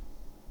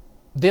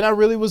then I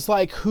really was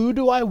like, who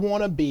do I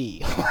want to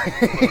be?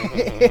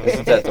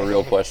 Isn't that the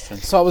real question?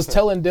 So I was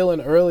telling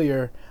Dylan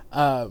earlier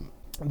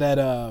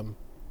that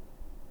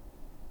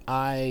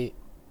I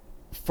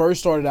first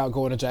started out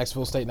going to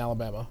Jacksonville State in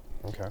Alabama,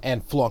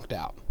 and flunked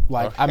out.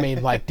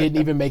 Didn't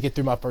even make it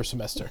through my first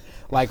semester.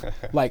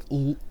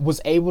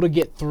 Was able to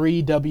get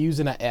 3 W's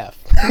and an F.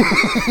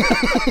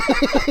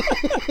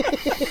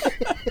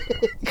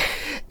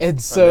 And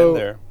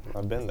so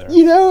I've been there.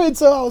 And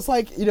so I was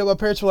like, my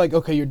parents were like,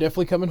 okay, you're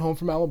definitely coming home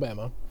from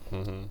Alabama.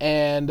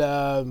 And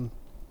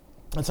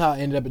that's how I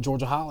ended up at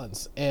Georgia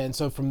Highlands. And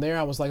so from there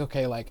I was like,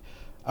 okay,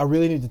 I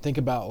really need to think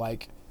about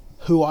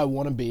who I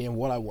want to be and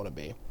what I want to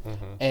be.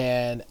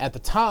 And at the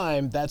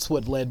time, that's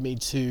what led me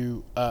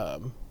to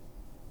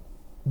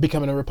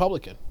becoming a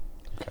Republican.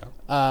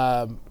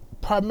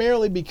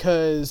 Primarily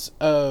because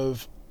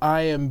of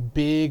I am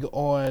big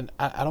on,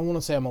 I don't want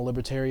to say I'm a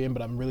libertarian,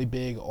 but I'm really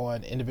big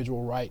on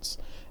individual rights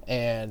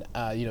and,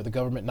 the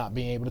government not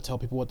being able to tell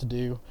people what to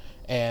do,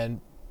 and,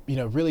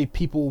 really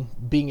people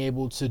being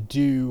able to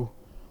do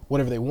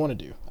whatever they want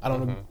to do. I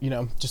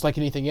don't, just like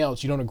anything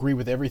else, you don't agree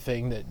with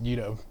everything that,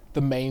 the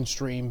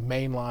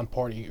mainline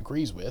party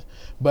agrees with.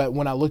 But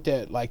when I looked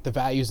at the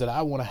values that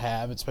I want to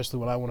have, especially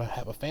when I want to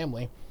have a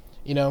family,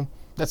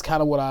 that's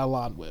kind of what I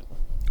aligned with.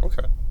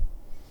 Okay.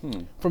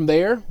 From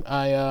there,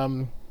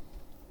 I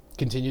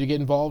continue to get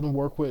involved and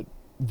work with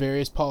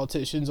various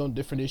politicians on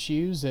different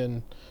issues,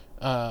 and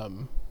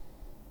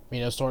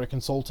started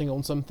consulting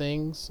on some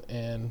things,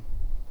 and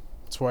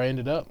that's where I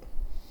ended up.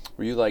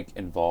 Were you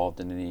involved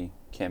in any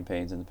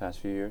campaigns in the past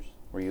few years?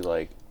 Were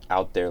you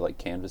out there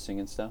canvassing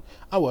and stuff?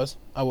 I was,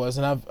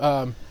 and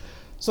I've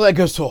so that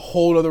goes to a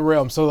whole other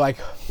realm. So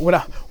when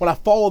I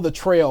followed the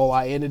trail,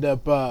 I ended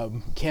up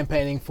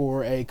campaigning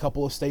for a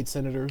couple of state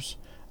senators,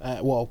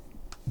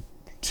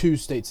 2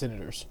 state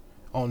senators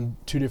on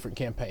 2 different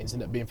campaigns,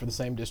 ended up being for the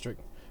same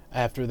district.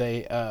 After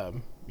they,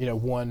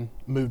 one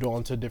moved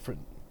on to a different,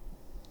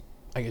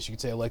 I guess you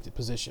could say, elected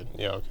position.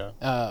 Yeah. Okay.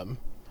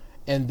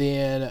 And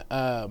then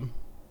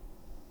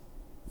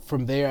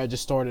from there, I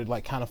just started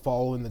kind of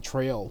following the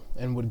trail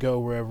and would go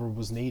wherever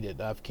was needed.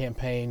 I've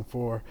campaigned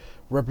for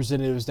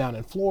representatives down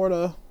in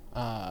Florida,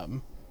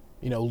 done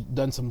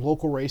some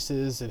local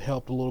races. It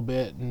helped a little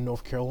bit in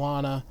North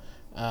Carolina.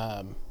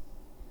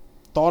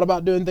 Thought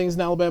about doing things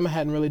in Alabama,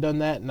 hadn't really done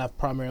that, and I've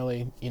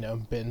primarily,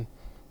 been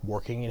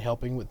working and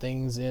helping with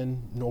things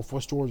in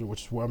Northwest Georgia,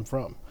 which is where I'm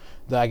from.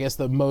 I guess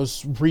the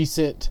most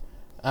recent,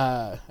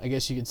 I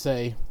guess you could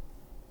say,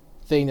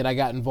 thing that I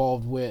got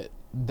involved with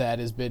that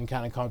has been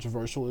kind of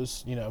controversial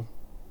is,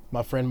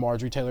 my friend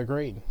Marjorie Taylor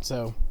Greene.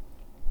 So,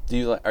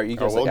 are you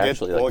guys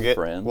friends?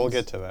 We'll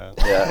get to that.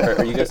 Yeah,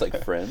 are you guys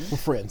friends? We're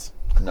friends.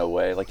 No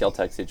way. Y'all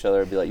text each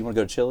other and be like, you want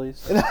to go to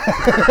Chili's?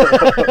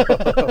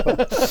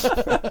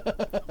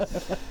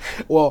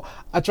 Well,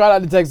 I try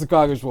not to text the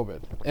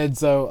congresswoman, and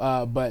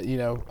so, but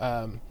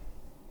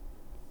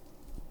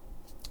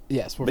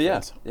Yes, we're But yeah,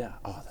 friends. yeah.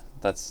 Oh,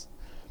 that's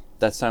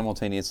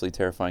simultaneously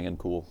terrifying and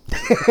cool.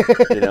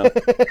 You know.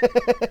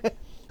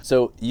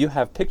 So you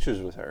have pictures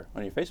with her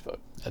on your Facebook,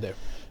 I do.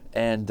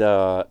 and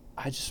I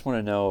just want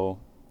to know,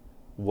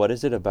 what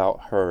is it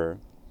about her,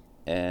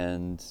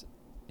 and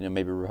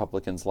maybe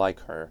Republicans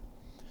like her,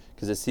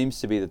 because it seems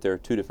to be that there are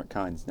two different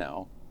kinds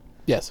now.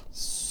 Yes.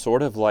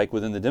 Sort of like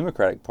within the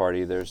Democratic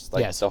Party, there's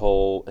like Yes. the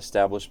whole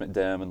establishment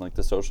Dem and like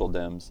the social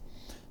Dems.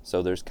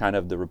 So there's kind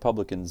of the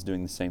Republicans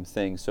doing the same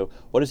thing. So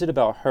what is it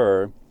about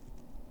her,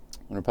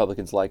 and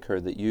Republicans like her,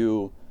 that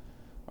you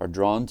are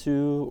drawn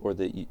to, or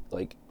that you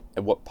like,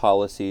 and what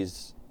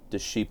policies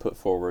does she put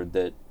forward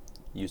that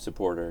you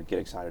support or get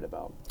excited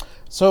about?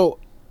 So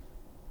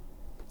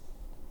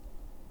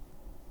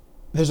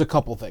there's a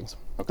couple things.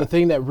 Okay. The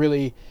thing that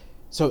really,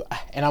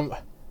 and I'm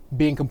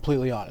being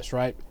completely honest,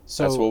 right?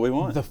 So That's what we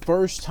want. The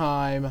first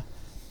time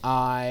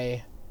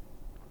I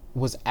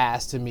was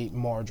asked to meet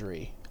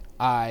Marjorie,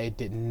 I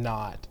did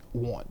not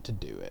want to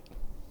do it.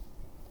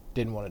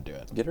 Didn't want to do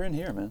it. Get her in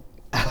here, man.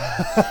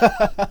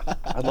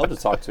 I'd love to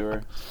talk to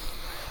her.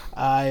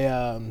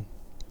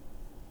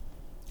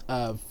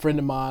 A friend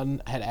of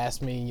mine had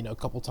asked me, a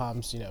couple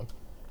times,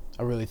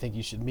 I really think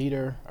you should meet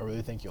her. I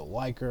really think you'll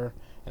like her.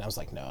 And I was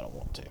like, no, I don't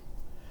want to.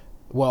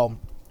 Well,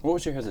 What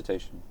was your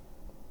hesitation?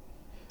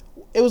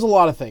 it was a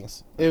lot of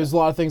things. It was a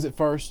lot of things at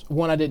first.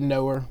 One, I didn't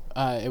know her.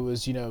 It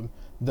was,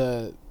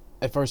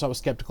 at first I was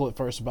skeptical at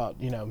first about,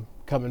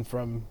 coming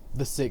from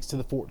the 6th to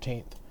the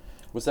 14th.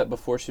 Was that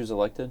before she was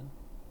elected,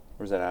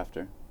 or was that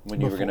after, when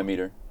you were going to Before. meet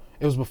her?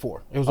 It was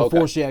before. It was Okay.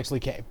 before she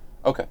actually came.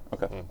 Okay.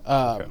 Okay.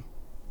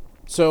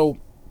 So,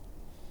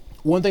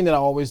 one thing that I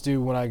always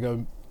do when I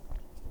go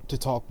to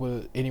talk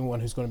with anyone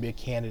who's going to be a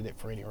candidate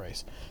for any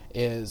race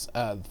is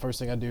the first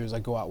thing I do is I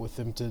go out with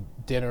them to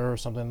dinner or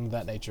something of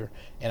that nature,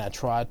 and I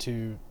try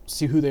to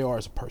see who they are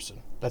as a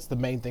person. That's the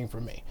main thing for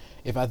me.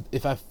 If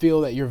I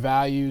feel that your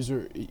values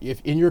are,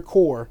 if in your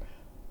core,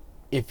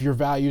 if your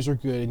values are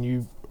good and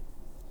you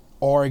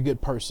are a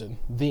good person,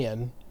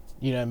 then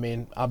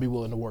I'll be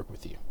willing to work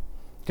with you,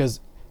 because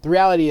the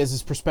reality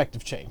is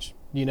perspective change.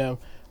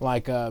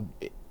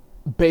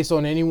 Based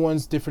on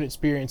anyone's different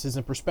experiences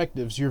and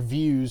perspectives, your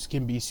views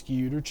can be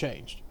skewed or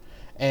changed.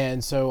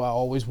 And so I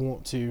always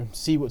want to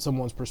see what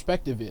someone's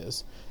perspective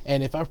is.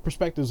 And if our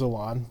perspectives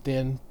align,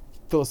 then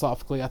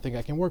philosophically, I think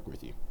I can work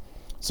with you.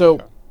 So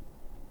Okay.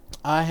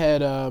 I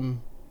had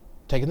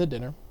taken the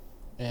dinner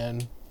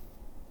and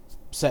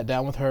sat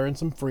down with her and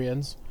some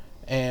friends.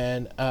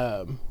 And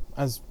I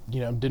was,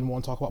 didn't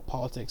want to talk about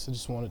politics. I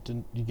just wanted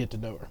to get to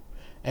know her.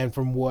 And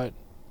from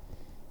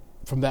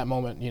that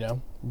moment,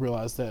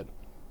 realized that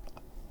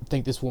I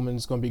think this woman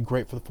is going to be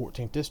great for the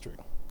 14th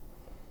district.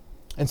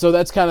 And so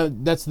that's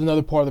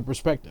another part of the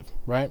perspective,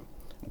 right?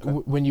 Okay.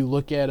 When you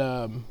look at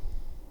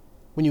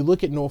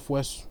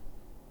Northwest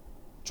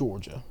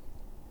Georgia,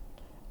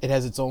 it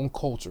has its own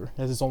culture,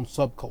 it has its own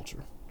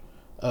subculture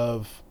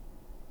of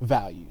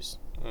values.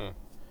 Mm.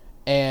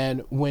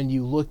 And when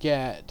you look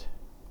at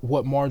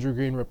what Marjorie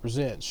Greene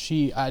represents,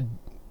 she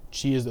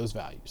is those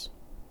values.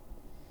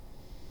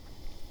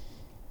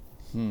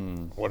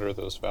 What are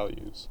those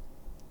values,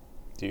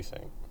 do you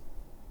think?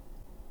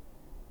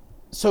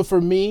 So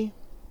for me,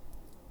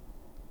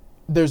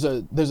 there's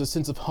a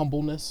sense of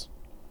humbleness.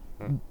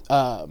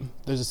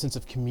 There's a sense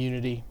of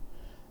community.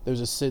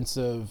 There's a sense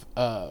of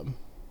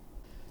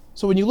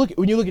so when you look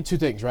at two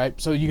things, right?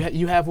 So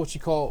you have what you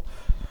call,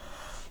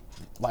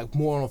 like,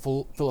 more on a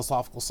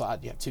philosophical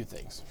side. You have two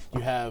things.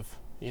 You have,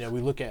 we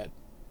look at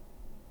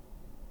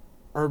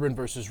urban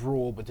versus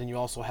rural, but then you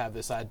also have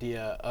this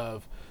idea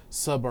of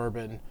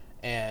suburban,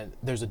 and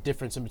there's a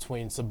difference in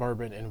between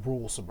suburban and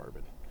rural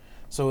suburban.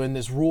 So in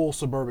this rural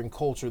suburban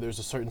culture, there's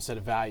a certain set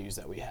of values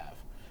that we have,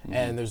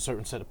 and there's a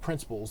certain set of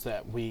principles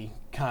that we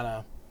kind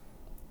of,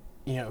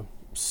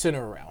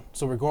 center around.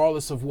 So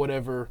regardless of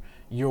whatever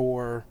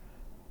your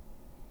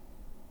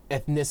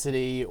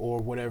ethnicity or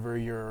whatever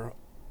your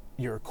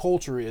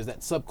culture is, that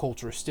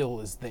subculture still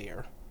is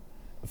there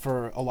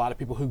for a lot of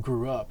people who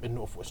grew up in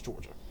Northwest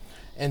Georgia.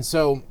 And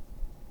so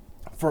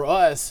for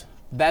us,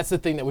 that's the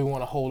thing that we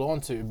want to hold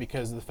on to,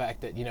 because of the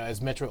fact that,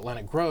 as Metro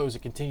Atlanta grows,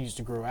 it continues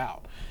to grow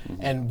out.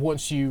 And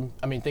once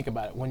think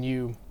about it, when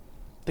you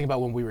think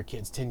about when we were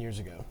kids 10 years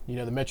ago,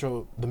 the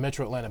Metro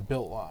Atlanta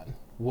Built line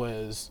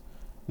was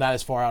not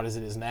as far out as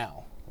it is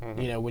now.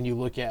 When you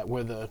look at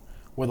where the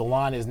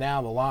line is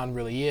now, the line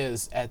really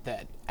is at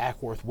that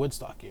Ackworth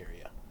Woodstock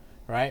area,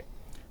 right?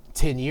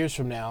 10 years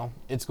from now,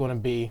 it's going to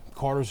be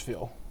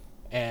Cartersville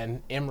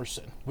and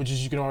Emerson, which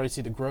is, you can already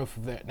see the growth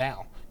of that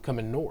now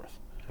coming north.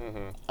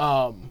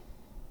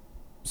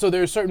 So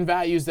there are certain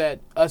values that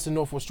us in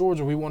Northwest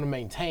Georgia, we want to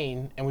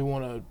maintain, and we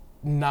want to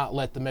not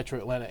let the Metro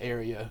Atlanta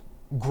area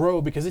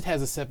grow, because it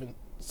has a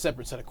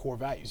separate set of core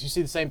values. You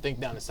see the same thing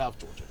down in South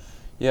Georgia.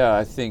 Yeah,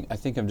 I think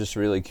I'm just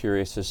really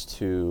curious as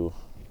to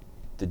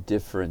the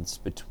difference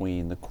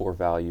between the core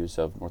values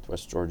of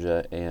Northwest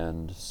Georgia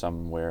and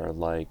somewhere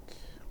like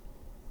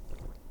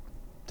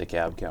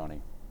DeKalb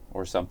County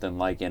or something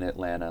like in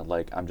Atlanta.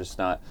 Like, I'm just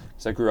not,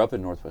 because I grew up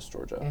in Northwest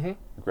Georgia.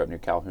 I grew up near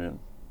Calhoun.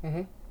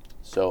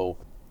 So,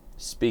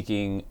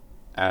 speaking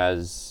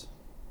as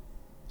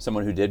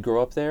someone who did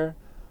grow up there,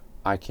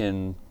 I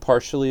can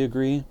partially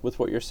agree with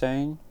what you're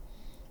saying.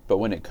 But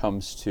when it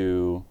comes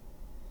to,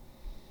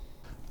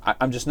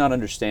 I'm just not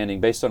understanding,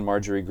 based on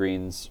Marjorie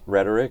Greene's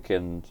rhetoric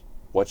and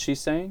what she's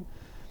saying,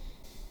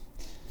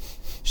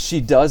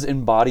 she does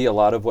embody a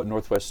lot of what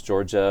Northwest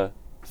Georgia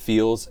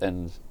feels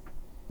and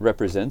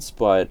represents,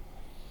 but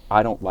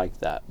I don't like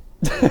that.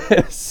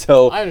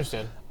 So I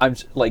understand. I'm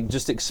like,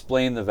 just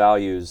explain the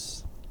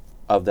values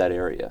of that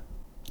area,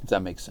 if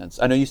that makes sense.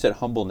 I know you said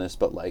humbleness,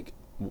 but like,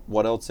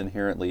 what else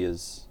inherently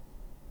is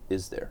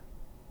there?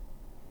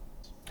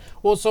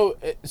 Well, so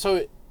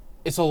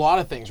it's a lot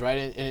of things, right?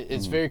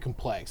 It's very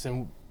complex,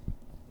 and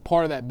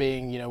part of that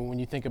being, you know, when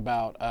you think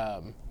about,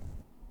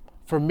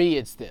 for me,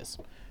 it's this: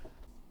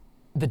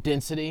 the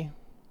density,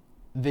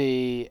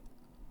 the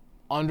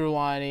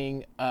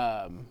underlining,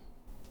 I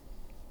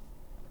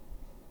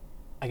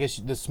guess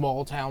the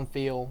small town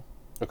feel,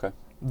 Okay.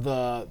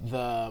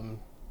 the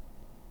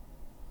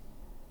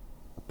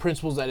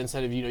principles that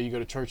instead of, you know, you go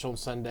to church on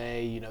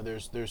Sunday, you know,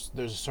 there's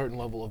a certain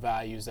level of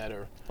values that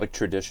are Like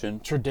tradition?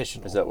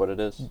 traditional. Is that what it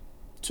is?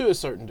 To a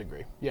certain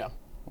degree, yeah.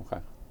 Okay.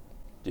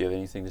 Do you have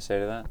anything to say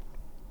to that?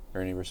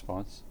 Or any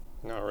response?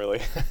 Not really.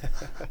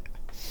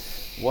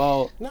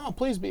 Well, No,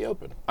 please be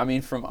open. I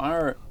mean, from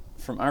our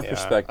Yeah,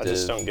 perspective, I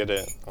just don't get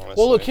it, honestly.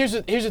 Well, look, here's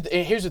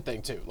the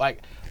thing too.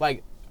 Like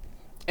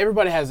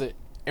everybody has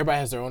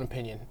their own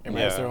opinion.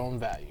 Everybody has Yeah. their own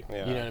value.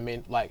 Yeah. You know what I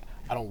mean? Like,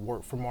 I don't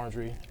work for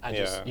Marjorie. I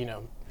just, Yeah. you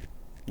know,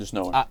 just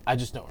know I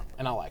just know her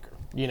and I like her.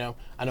 You know,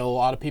 I know a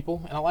lot of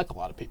people and I like a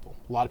lot of people.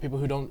 A lot of people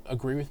who don't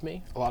agree with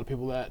me. A lot of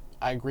people that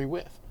I agree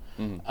with.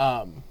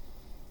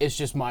 It's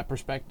just my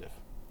perspective.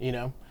 You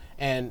know,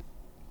 and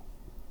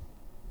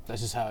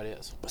that's just how it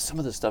is. But some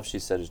of the stuff she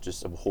said is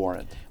just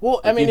abhorrent.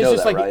 Well, I Like, mean, you it's know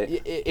just that, like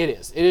right? it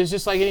is. It is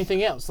just like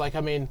anything else. Like,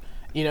 I mean,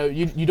 you know,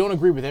 you don't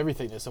agree with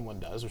everything that someone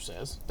does or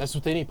says. That's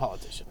with any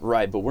politician.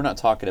 Right, but we're not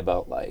talking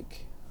about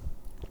like,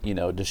 you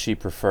know, does she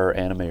prefer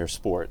anime or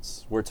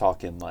sports? We're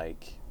talking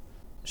like,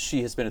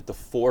 she has been at the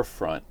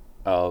forefront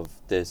of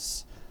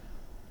this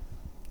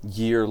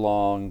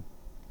year-long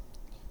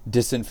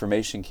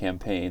disinformation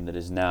campaign that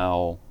is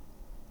now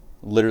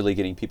literally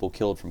getting people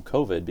killed from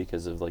COVID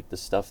because of like the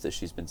stuff that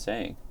she's been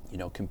saying. You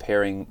know,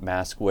 comparing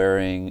mask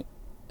wearing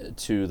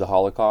to the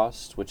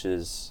Holocaust, which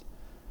is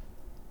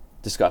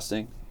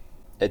disgusting.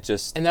 It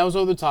just, And that was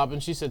over the top,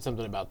 and she said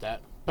something about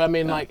that. But I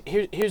mean, Yeah. like,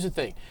 here's the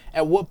thing: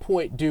 at what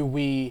point do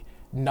we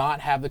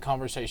not have the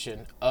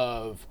conversation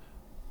of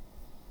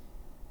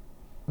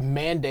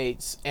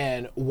mandates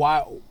and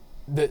why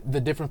the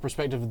different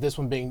perspective of this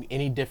one being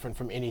any different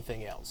from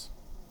anything else?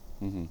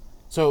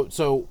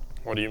 So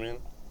What do you mean?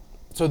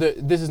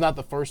 this is not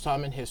the first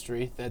time in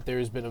history that there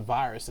has been a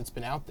virus that's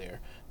been out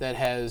there that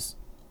has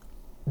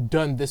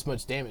done this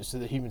much damage to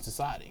the human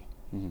society.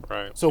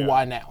 Right. So yeah.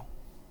 why now?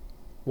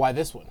 Why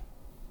this one?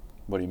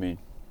 what do you mean?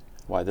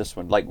 Why this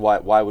one? Like,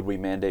 why would we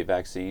mandate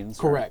vaccines?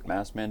 or Correct.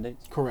 mask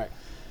mandates? Correct.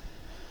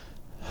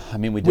 I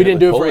mean, We didn't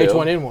do it for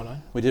polio. H1N1. Huh?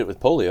 We did it with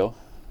polio.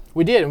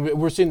 We did, and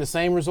we're seeing the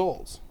same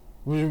results.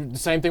 The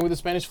same thing with the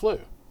Spanish flu.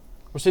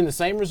 We're seeing the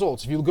same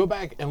results. If you go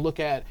back and look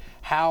at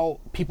how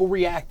people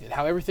reacted,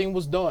 how everything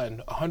was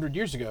done 100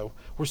 years ago,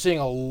 we're seeing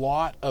a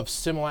lot of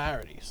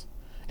similarities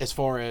as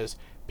far as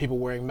people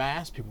wearing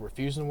masks, people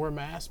refusing to wear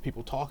masks,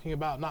 people talking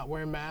about not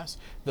wearing masks,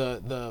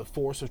 the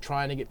force of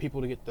trying to get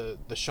people to get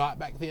the shot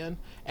back then,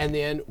 and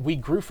then we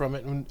grew from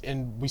it,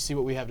 and we see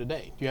what we have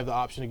today. You have the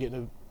option of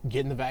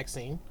getting the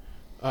vaccine,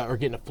 or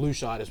getting a flu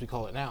shot, as we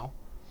call it now.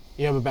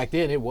 You know, but back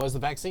then it was the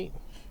vaccine.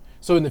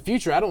 So in the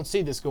future, I don't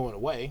see this going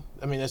away.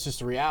 I mean, that's just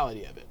the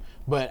reality of it.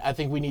 But I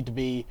think we need to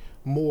be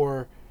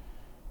more,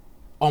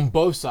 on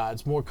both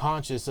sides, more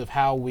conscious of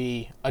how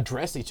we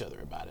address each other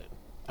about it.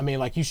 I mean,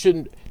 like,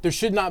 there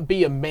should not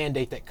be a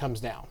mandate that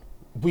comes down.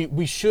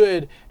 We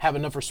should have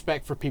enough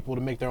respect for people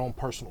to make their own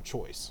personal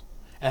choice.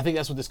 And I think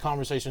that's what this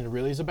conversation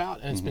really is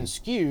about. And it's been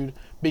skewed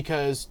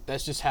because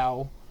that's just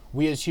how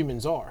we as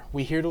humans are.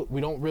 We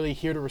don't really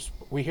here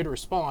to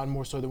respond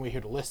more so than we're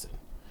here to listen.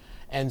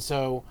 And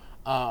so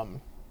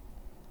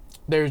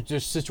there's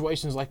just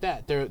situations like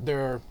that.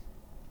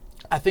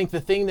 I think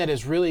the thing that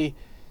has really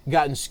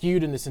gotten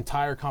skewed in this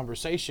entire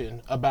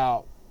conversation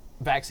about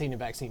vaccine and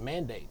vaccine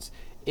mandates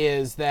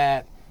is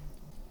that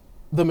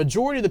the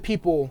majority of the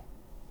people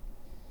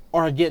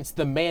are against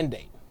the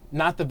mandate,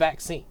 not the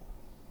vaccine.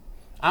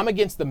 I'm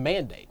against the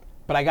mandate,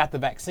 but I got the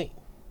vaccine.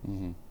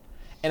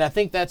 And I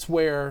think that's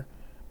where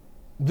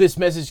this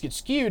message gets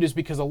skewed, is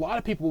because a lot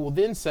of people will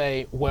then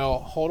say, well,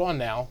 hold on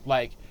now,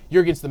 like,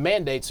 you're against the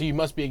mandate, so you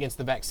must be against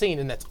the vaccine,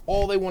 and that's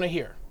all they want to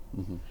hear.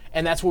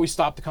 And that's where we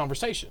stop the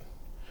conversation.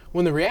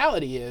 When the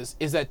reality is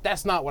that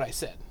that's not what I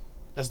said.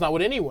 That's not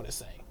what anyone is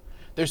saying.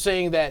 They're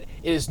saying that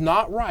it is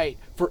not right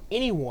for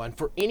anyone,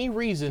 for any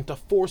reason, to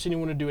force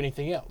anyone to do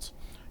anything else.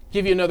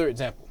 Give you another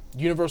example: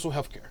 universal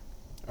health care.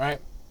 All right?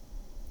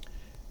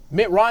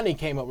 Mitt Romney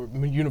came up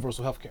with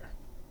universal health care.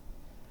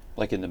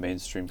 Like in the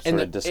mainstream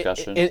sort of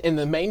discussion? In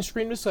the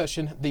mainstream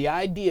discussion, the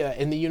idea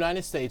in the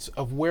United States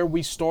of where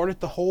we started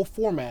the whole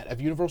format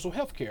of universal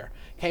health care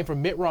came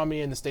from Mitt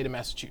Romney in the state of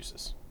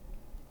Massachusetts.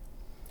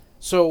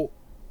 So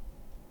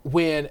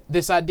when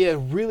this idea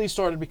really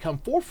started to become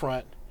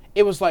forefront,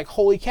 it was like,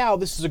 holy cow,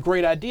 this is a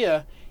great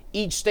idea.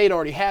 Each state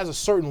already has a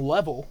certain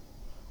level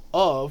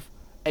of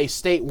a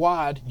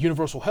statewide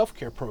universal health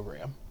care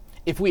program.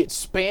 If we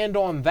expand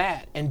on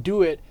that and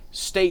do it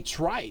states'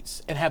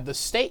 rights and have the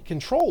state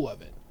control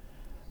of it,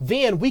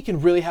 then we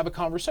can really have a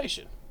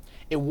conversation.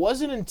 It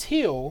wasn't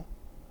until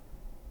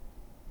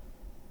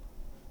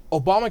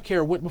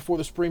Obamacare went before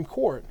the Supreme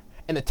Court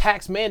and the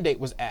tax mandate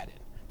was added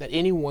that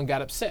anyone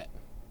got upset.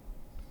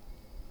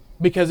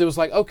 Because it was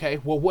like, okay,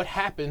 well, what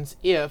happens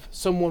if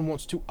someone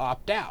wants to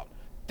opt out?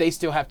 They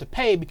still have to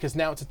pay because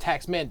now it's a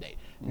tax mandate.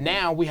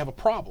 Now we have a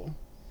problem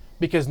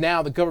because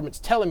now the government's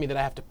telling me that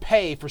I have to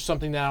pay for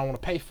something that I don't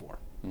want to pay for.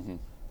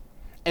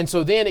 And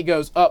so then it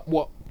goes up,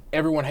 well,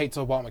 everyone hates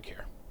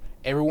Obamacare.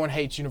 Everyone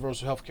hates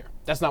universal health care.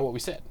 That's not what we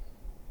said.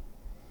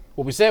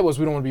 What we said was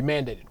we don't want to be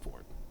mandated for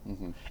it.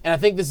 And I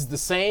think this is the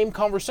same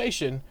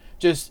conversation,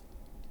 just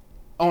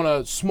on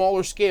a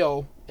smaller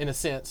scale, in a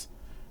sense,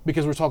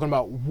 because we're talking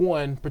about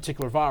one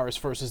particular virus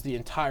versus the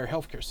entire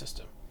healthcare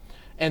system.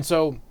 And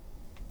so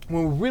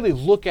when we really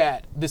look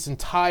at this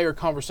entire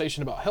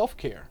conversation about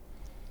healthcare,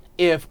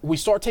 if we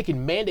start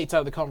taking mandates out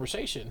of the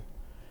conversation,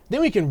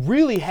 then we can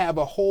really have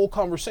a whole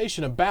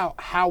conversation about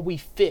how we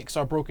fix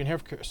our broken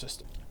healthcare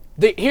system.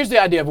 Here's the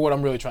idea of what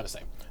I'm really trying to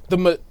say.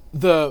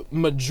 The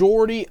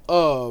majority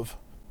of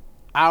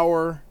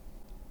our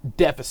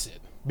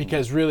deficit,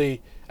 because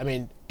really, I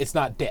mean, it's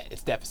not debt,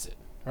 it's deficit,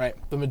 right?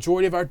 The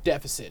majority of our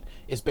deficit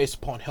is based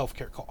upon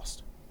healthcare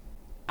cost.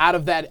 Out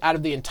of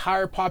the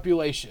entire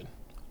population,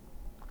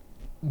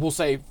 we'll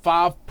say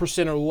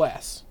 5% or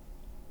less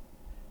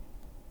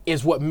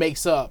is what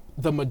makes up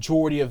the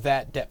majority of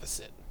that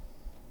deficit.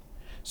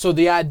 So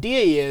the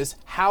idea is,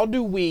 how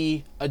do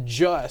we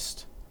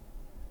adjust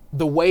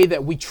the way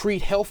that we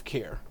treat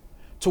healthcare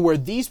to where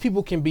these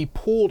people can be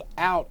pulled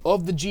out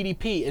of the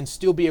GDP and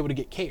still be able to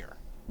get care?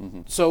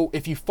 So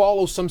if you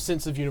follow some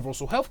sense of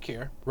universal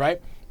healthcare,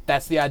 right,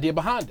 that's the idea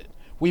behind it.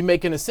 We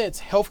make, in a sense,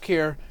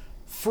 healthcare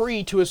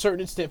free to a certain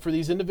extent for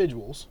these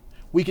individuals.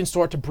 We can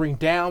start to bring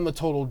down the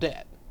total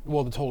debt,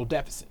 well, the total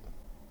deficit.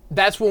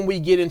 That's when we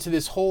get into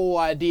this whole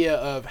idea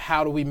of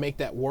how do we make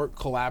that work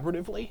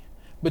collaboratively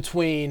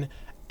between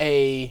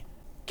a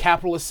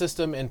capitalist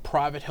system and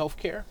private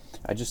healthcare.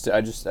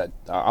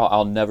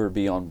 I'll never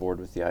be on board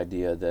with the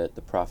idea that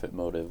the profit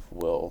motive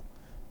will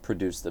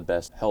produce the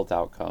best health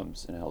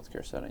outcomes in a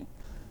healthcare setting.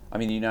 I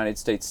mean, the United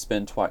States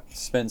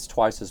spends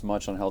twice as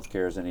much on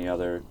healthcare as any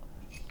other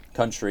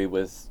country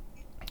with,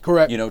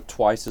 Correct.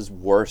 Twice as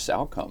worse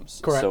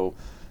outcomes. Correct. So,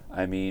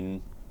 I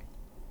mean,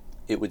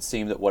 it would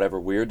seem that whatever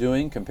we're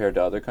doing compared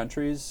to other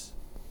countries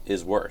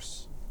is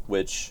worse,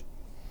 which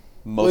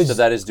most of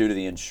that is due to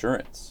the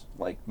insurance.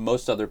 Like,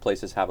 most other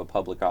places have a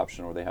public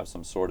option or they have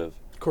some sort of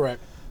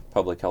Correct.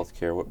 public health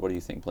care. What do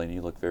you think, Blaine?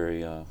 You look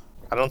very...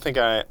 I don't think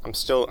I'm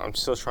still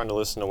trying to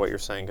listen to what you're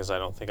saying because I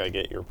don't think I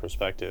get your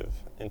perspective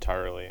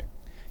entirely.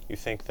 You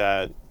think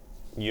that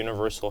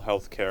universal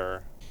health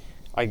care,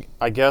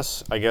 I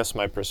guess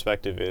my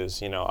perspective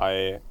is,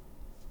 I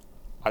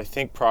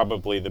think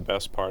probably the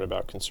best part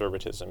about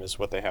conservatism is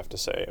what they have to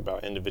say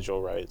about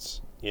individual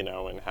rights,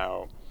 and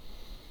how,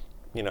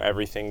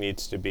 everything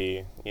needs to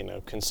be,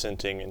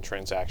 consenting and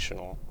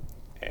transactional,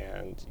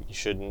 and you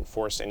shouldn't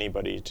force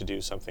anybody to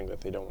do something that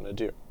they don't want to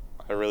do.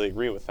 I really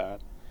agree with that.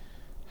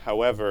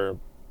 However,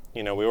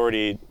 we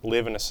already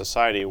live in a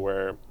society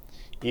where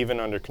even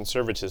under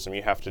conservatism,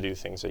 you have to do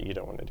things that you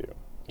don't want to do.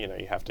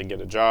 You have to get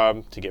a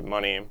job to get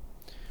money,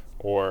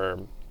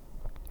 or,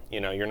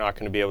 you're not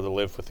going to be able to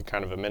live with the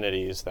kind of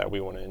amenities that we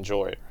want to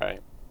enjoy,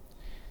 right?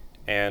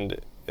 And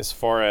as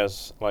far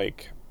as,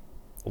 like,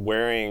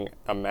 wearing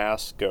a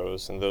mask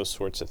goes and those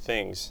sorts of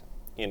things,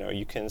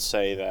 you can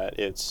say that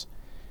it's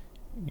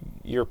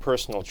your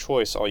personal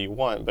choice all you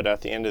want, but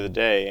at the end of the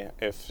day,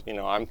 if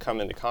I'm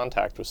come into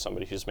contact with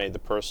somebody who's made the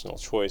personal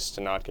choice to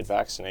not get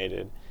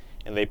vaccinated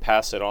and they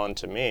pass it on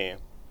to me,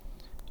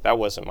 that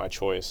wasn't my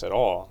choice at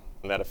all,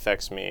 and that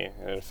affects me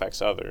and it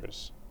affects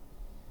others.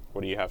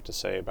 What do you have to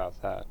say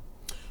about that?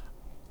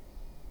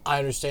 I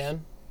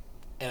understand,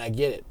 and I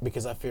get it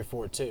because I fear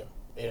for it too.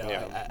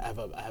 Yeah. I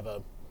have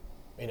a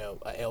an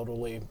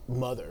elderly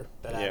mother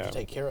that I have to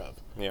take care of.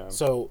 Yeah.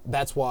 So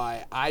that's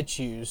why I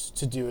choose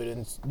to do it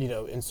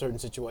in certain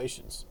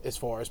situations, as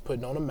far as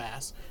putting on a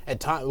mask at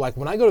time. Like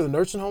when I go to the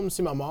nursing home to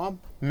see my mom,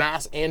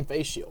 mask and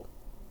face shield.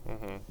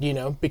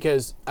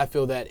 Because I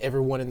feel that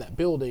everyone in that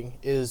building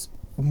is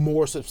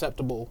more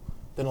susceptible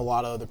than a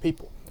lot of other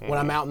people. When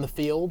I'm out in the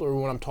field or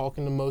when I'm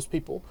talking to most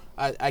people,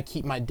 I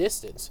keep my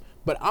distance.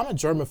 But I'm a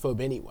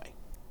germaphobe anyway.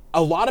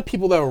 A lot of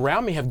people that are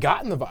around me have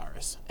gotten the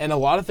virus, and a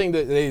lot of things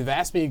that they've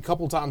asked me a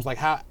couple of times, like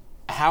how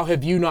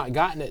have you not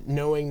gotten it,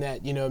 knowing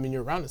that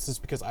you're around us? It's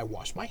because I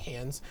wash my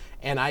hands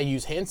and I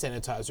use hand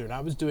sanitizer, and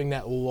I was doing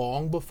that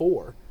long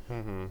before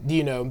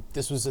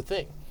this was a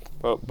thing.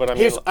 But I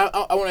mean,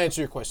 I want to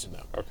answer your question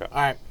though. okay.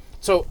 All right.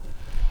 So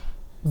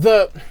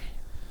the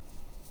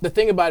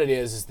thing about it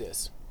is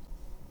this: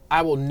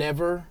 I will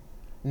never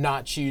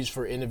not choose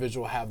for an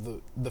individual to have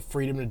the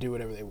freedom to do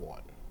whatever they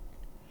want.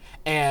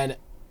 And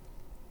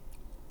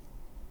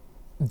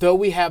though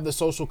we have the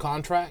social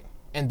contract,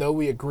 and though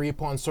we agree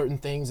upon certain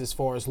things as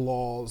far as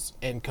laws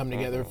and come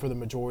together for the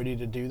majority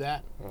to do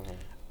that,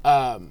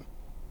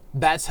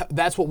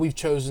 that's what we've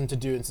chosen to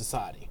do in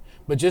society.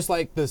 But just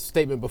like the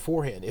statement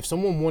beforehand, if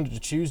someone wanted to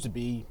choose to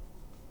be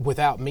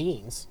without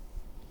means,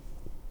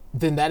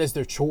 then that is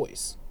their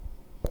choice.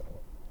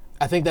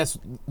 I think that's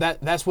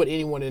what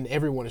anyone and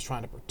everyone is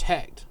trying to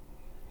protect,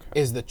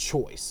 is the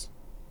choice.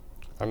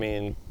 I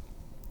mean,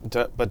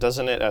 but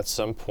doesn't it at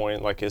some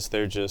point, like, is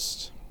there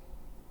just...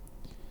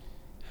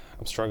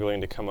 I'm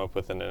struggling to come up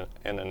with an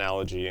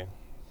analogy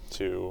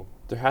to...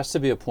 There has to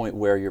be a point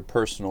where your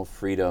personal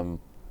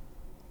freedom,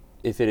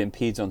 if it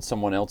impedes on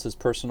someone else's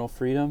personal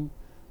freedom,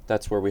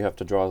 that's where we have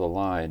to draw the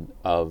line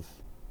of,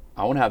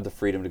 I want to have the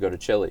freedom to go to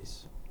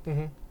Chili's,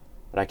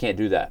 but I can't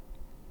do that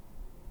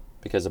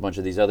because a bunch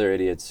of these other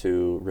idiots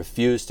who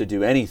refuse to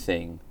do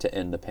anything to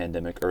end the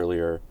pandemic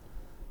earlier,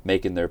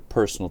 making their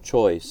personal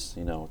choice,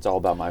 it's all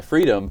about my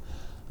freedom.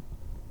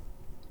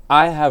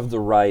 I have the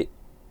right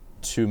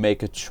to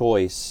make a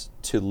choice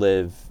to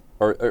live,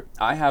 or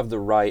I have the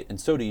right, and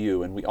so do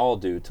you, and we all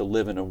do, to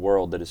live in a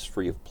world that is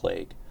free of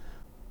plague.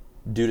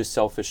 Due to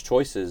selfish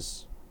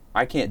choices,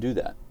 I can't do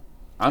that.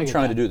 I'm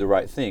trying to do the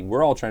right thing.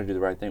 We're all trying to do the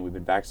right thing. We've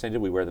been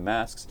vaccinated. We wear the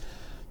masks.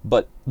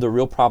 But the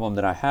real problem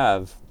that I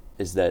have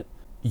is that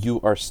you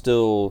are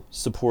still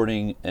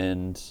supporting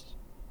and,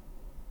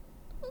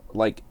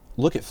 like,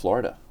 look at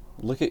Florida.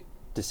 Look at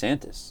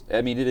DeSantis.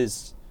 I mean,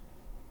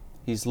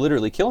 he's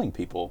literally killing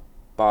people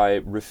by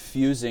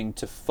refusing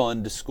to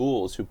fund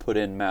schools who put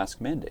in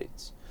mask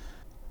mandates.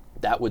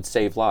 That would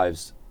save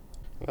lives.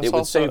 It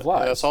would save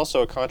lives. That's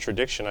also a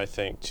contradiction, I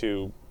think,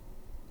 to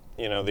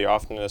the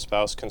often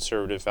espoused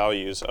conservative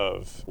values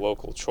of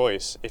local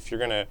choice. If you're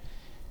going to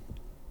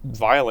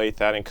violate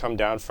that and come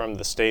down from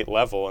the state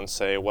level and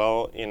say,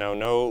 well,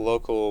 no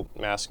local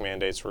mask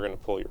mandates, we're going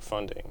to pull your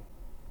funding.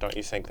 Don't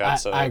you think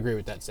that's I agree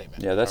with that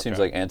statement. Yeah, that seems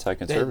like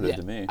anti-conservative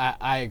to me.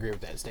 I agree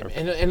with that statement.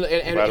 Okay. And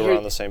I'm glad we're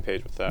on the same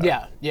page with that.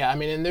 Yeah. I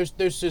mean, and there's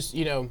just,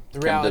 the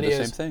reality did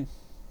the is... same thing.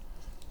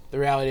 The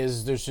reality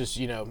is there's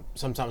just,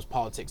 sometimes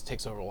politics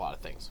takes over a lot of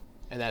things.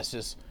 And that's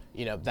just,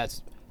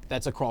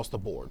 that's across the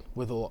board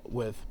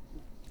with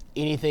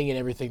anything and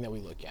everything that we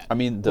look at. I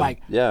mean,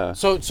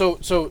 So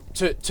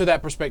to that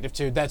perspective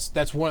too,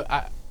 that's one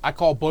I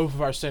call both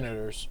of our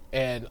senators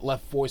and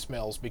left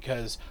voicemails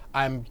because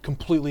I'm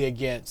completely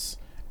against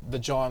the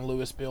John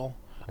Lewis bill.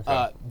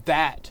 Okay.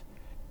 That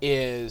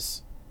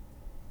is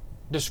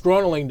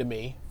disgruntling to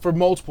me for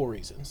multiple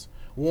reasons.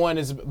 One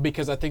is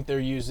because I think they're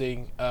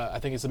using, I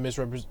think it's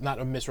not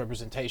a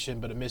misrepresentation,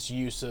 but a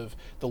misuse of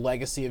the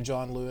legacy of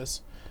John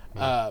Lewis.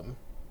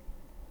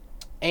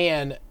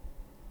 And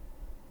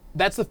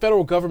that's the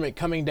federal government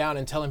coming down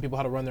and telling people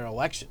how to run their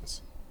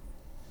elections.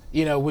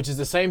 Which is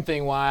the same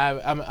thing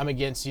why I'm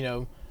against,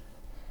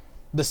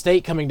 the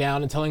state coming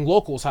down and telling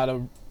locals how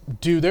to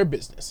do their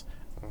business.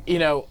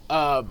 Going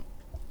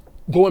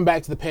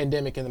back to the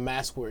pandemic and the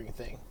mask wearing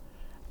thing,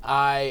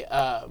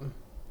 I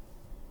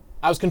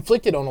was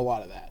conflicted on a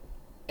lot of that.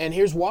 And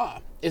here's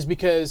why. Is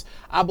because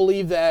I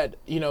believe that,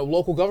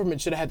 local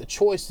government should have had the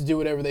choice to do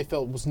whatever they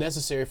felt was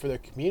necessary for their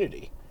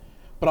community.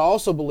 But I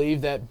also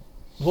believe that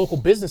local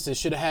businesses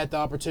should have had the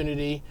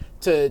opportunity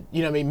to,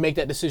 make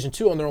that decision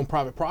too on their own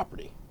private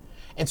property.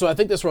 And so I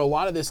think that's where a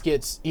lot of this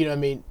gets,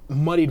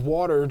 muddied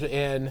watered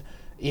and,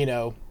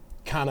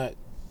 kind of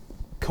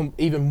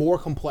even more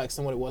complex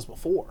than what it was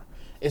before.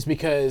 It's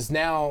because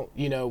now,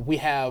 we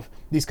have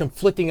these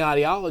conflicting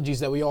ideologies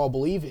that we all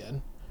believe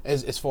in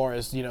as far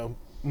as,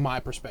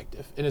 my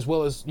perspective, and as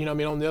well as,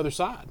 on the other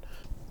side.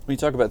 When you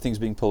talk about things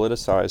being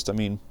politicized, I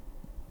mean,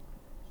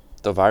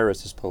 the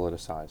virus is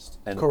politicized.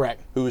 And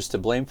correct. Who is to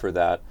blame for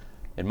that?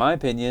 In my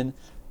opinion,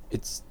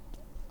 it's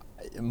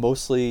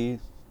mostly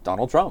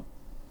Donald Trump.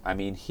 I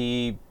mean,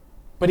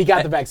 But he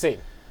got the vaccine.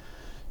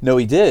 No,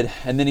 he did.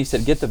 And then he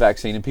said, get the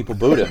vaccine, and people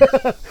booed him.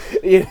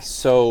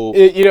 So...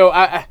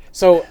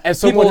 So as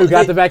someone who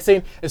got the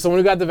vaccine,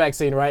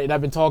 right, and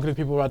I've been talking to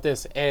people about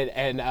this,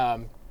 and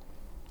I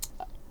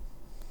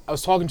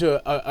was talking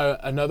to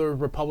another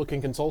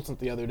Republican consultant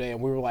the other day, and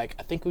we were like,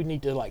 I think we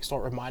need to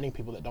start reminding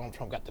people that Donald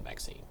Trump got the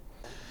vaccine.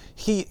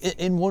 He,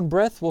 in one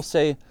breath, will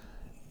say,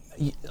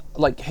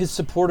 his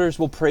supporters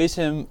will praise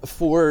him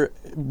for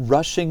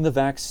rushing the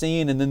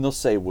vaccine, and then they'll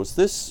say, was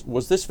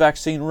this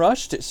vaccine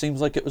rushed? It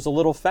seems like it was a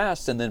little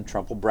fast. And then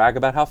Trump will brag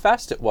about how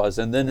fast it was,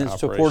 and then his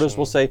supporters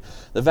will say,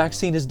 the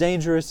vaccine is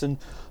dangerous, and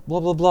blah,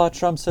 blah, blah.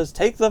 Trump says,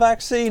 take the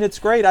vaccine, it's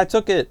great, I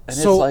took it. And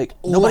so, it's like,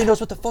 nobody knows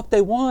what the fuck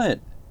they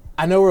want.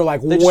 I know we're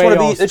they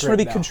just want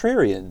to be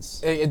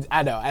contrarians.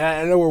 I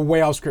know we're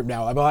way off script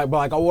now, but I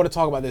want to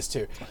talk about this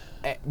too,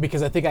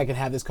 because I think I can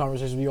have this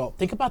conversation with you all.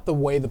 Think about the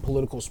way the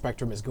political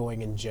spectrum is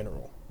going in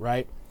general,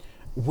 right?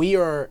 We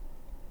are,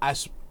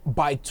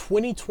 by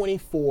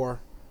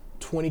 2024,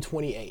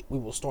 2028, we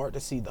will start to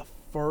see the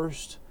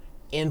first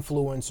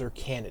influencer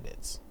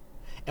candidates.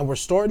 And we're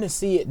starting to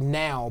see it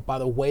now by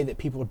the way that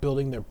people are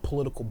building their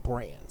political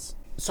brands.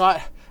 So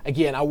I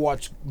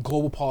watch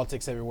global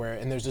politics everywhere,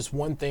 and there's this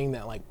one thing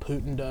that like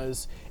Putin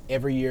does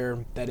every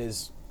year that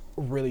is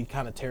really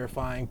kind of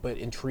terrifying but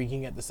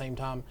intriguing at the same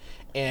time.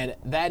 And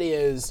that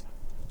is,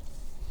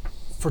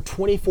 for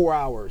 24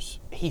 hours,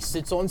 he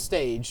sits on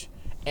stage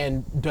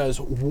and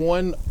does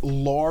one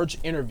large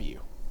interview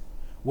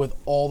with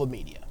all the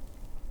media.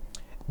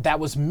 That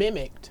was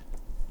mimicked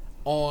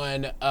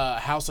on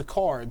House of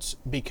Cards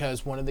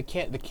because one of the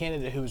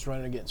candidate who was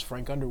running against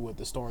Frank Underwood,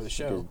 the star of the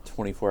show,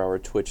 24-hour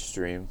Twitch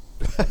stream,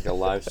 like a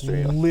live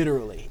stream.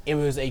 Literally, it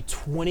was a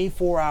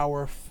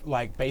 24-hour,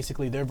 like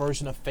basically their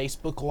version of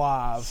Facebook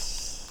Live,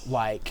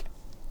 like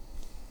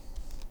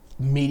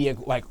media,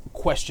 like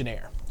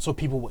questionnaire. So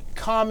people would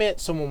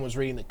comment, someone was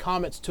reading the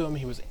comments to him,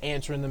 he was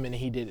answering them, and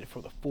he did it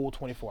for the full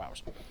 24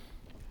 hours.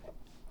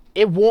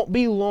 It won't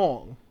be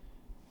long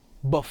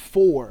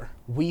before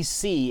we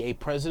see a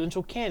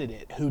presidential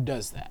candidate who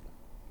does that.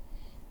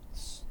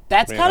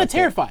 That's kind of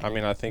terrifying.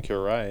 I think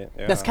you're right.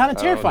 Yeah, that's kind of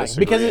terrifying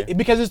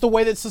because it's the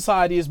way that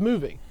society is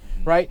moving,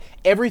 right?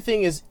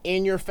 Everything is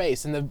in your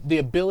face, and the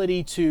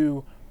ability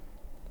to,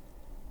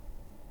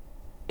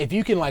 if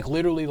you can like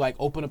literally like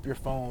open up your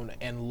phone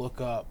and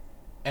look up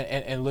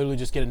and literally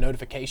just get a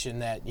notification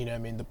that, you know,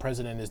 the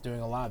president is doing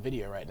a live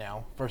video right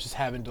now versus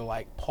having to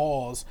like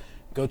pause,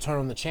 go turn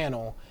on the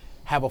channel,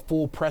 have a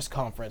full press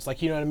conference.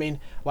 Like, you know what I mean?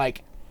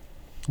 Like,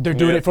 they're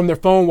doing it from their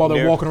phone while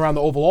they're walking around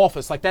the Oval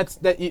Office. Like that's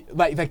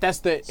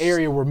the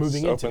area we're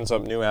moving into. Opens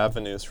up new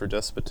avenues for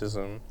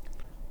despotism.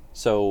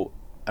 So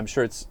I'm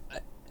sure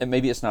and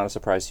maybe it's not a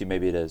surprise to you,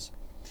 maybe it is,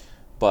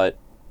 but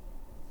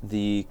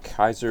the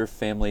Kaiser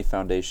Family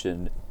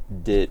Foundation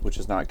did, which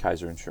is not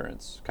Kaiser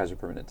Insurance, Kaiser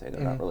Permanente, they're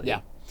not related.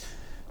 Yeah.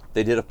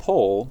 They did a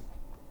poll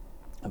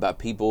about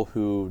people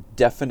who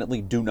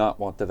definitely do not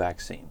want the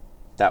vaccine.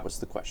 That was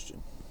the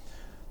question.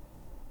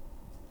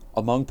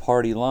 Among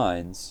party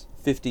lines,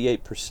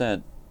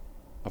 58%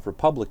 of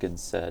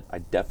Republicans said, I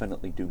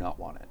definitely do not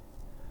want it.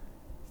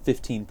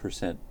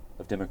 15%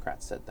 of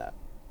Democrats said that.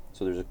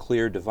 So there's a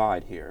clear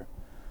divide here.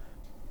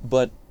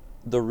 But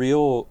the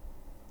real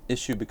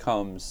issue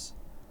becomes,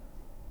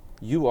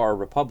 you are a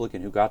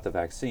Republican who got the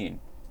vaccine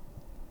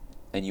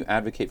and you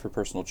advocate for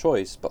personal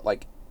choice, but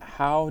like,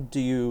 how do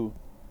you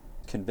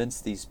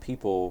convince these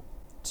people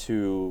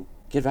to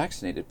get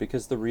vaccinated?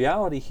 Because the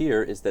reality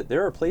here is that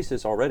there are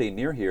places already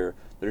near here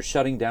that are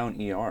shutting down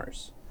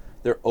ERs.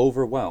 They're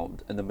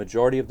overwhelmed, and the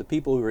majority of the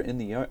people who are in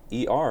the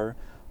ER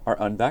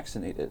are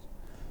unvaccinated.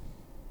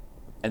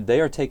 And they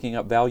are taking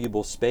up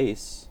valuable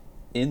space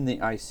in the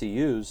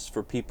ICUs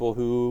for people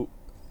who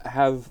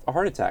have a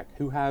heart attack,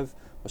 who have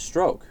a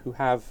stroke, who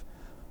have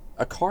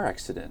a car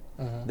accident.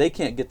 Mm-hmm. They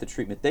can't get the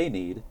treatment they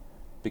need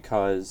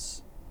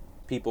because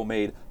people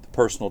made the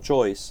personal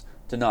choice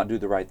to not do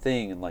the right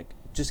thing and like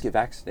just get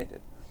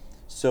vaccinated.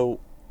 So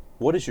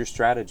what is your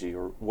strategy,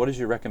 or what is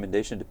your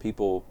recommendation to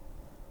people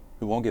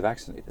who won't get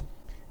vaccinated?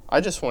 I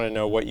just want to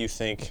know what you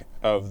think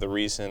of the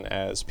reason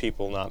as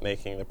people not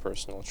making the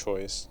personal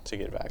choice to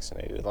get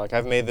vaccinated. Like,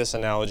 I've made this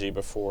analogy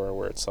before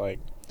where it's like,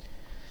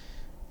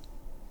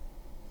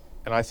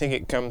 and I think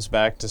it comes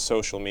back to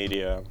social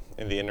media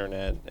and the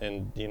internet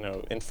and, you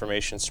know,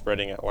 information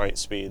spreading at light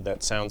speed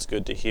that sounds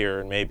good to hear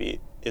and maybe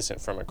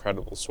isn't from a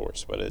credible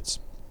source, but it's,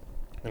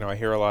 you know, I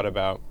hear a lot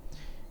about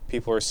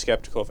people are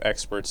skeptical of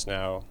experts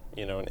now,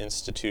 you know, in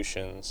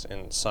institutions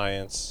and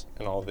science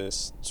and all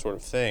this sort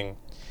of thing,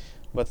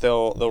 but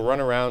they'll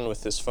run around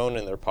with this phone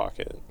in their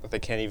pocket that they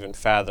can't even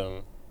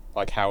fathom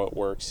like how it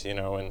works, you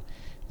know, and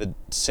the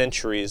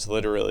centuries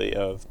literally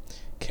of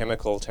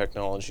chemical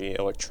technology,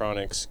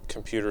 electronics,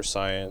 computer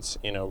science,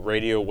 you know,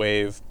 radio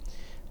wave,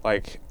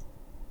 like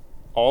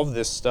all of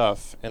this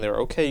stuff, and they're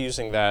okay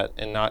using that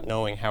and not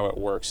knowing how it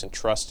works and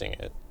trusting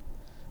it.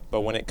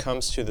 But when it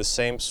comes to the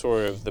same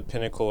sort of the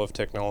pinnacle of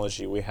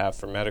technology we have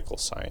for medical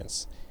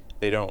science,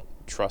 they don't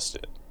trust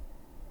it.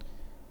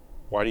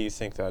 Why do you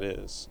think that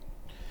is?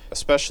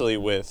 Especially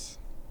with,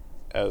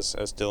 as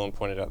Dylan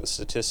pointed out, the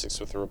statistics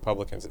with the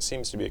Republicans, it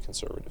seems to be a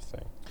conservative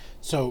thing.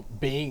 So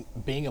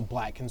being a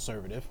black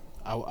conservative,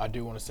 I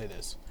do want to say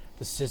this.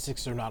 The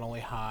statistics are not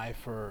only high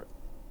for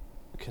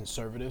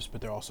conservatives,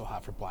 but they're also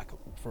high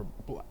for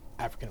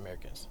African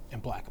Americans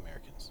and black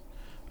Americans.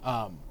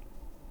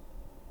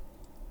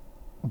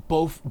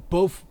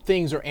 Both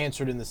things are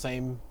answered the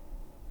same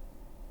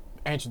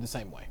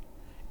way,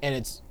 and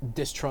it's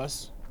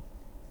distrust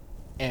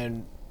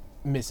and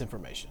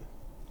misinformation,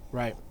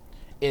 right?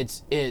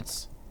 It's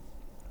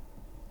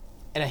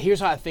and here's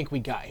how I think we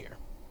got here.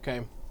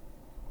 Okay,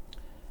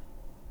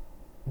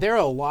 there are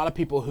a lot of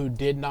people who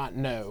did not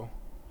know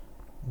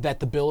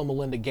that the Bill and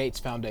Melinda Gates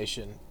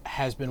Foundation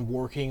has been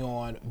working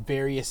on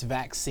various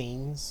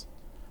vaccines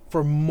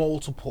for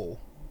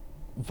multiple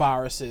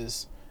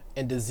viruses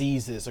and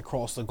diseases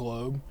across the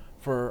globe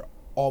for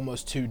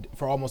almost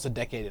a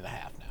decade and a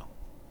half now.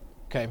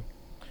 Okay,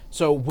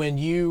 so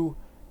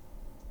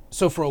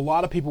for a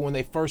lot of people, when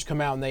they first come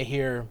out and they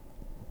hear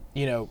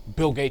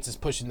Bill Gates is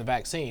pushing the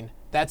vaccine,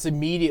 that's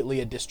immediately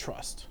a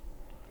distrust,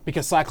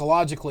 because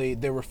psychologically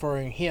they're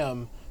referring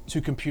him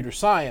to computer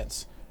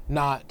science,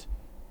 not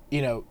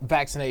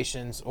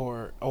vaccinations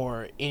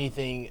or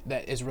anything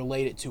that is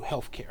related to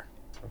healthcare.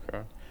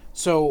 Okay.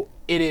 So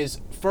it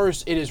is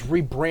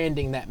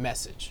rebranding that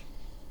message.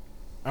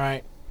 All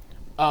right.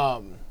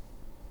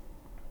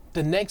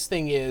 The next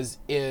thing is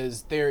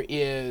there's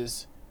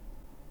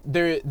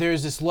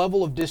this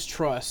level of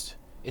distrust,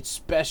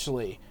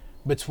 especially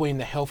between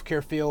the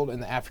healthcare field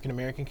and the African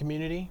American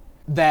community,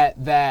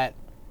 that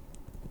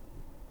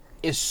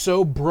is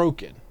so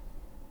broken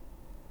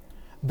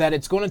that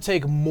it's going to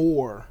take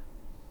more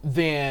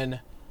than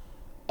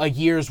a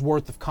year's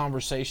worth of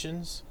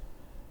conversations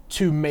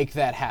to make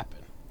that happen.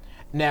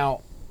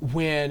 Now,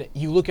 when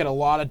you look at a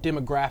lot of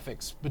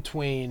demographics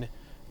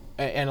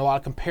and a lot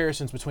of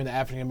comparisons between the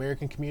African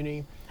American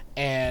community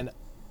and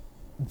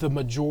the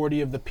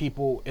majority of the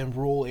people in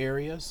rural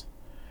areas,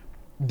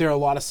 there are a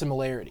lot of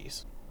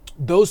similarities.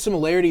 Those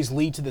similarities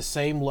lead to the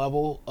same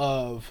level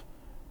of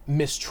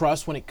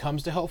mistrust when it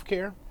comes to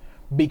healthcare,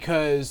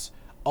 because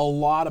a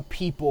lot of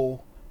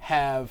people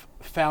have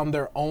found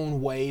their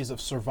own ways of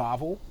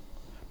survival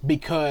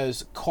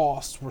because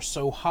costs were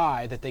so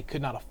high that they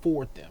could not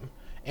afford them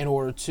in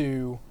order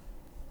to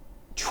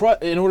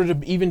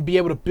even be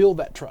able to build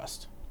that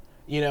trust,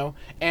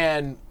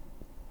 and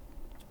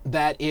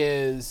that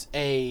is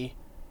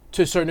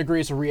to a certain degree,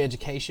 it's a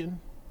re-education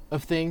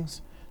of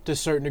things. To a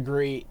certain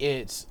degree,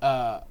 it's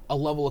a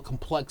level of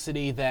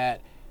complexity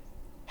that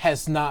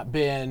has not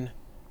been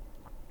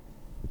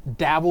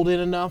dabbled in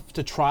enough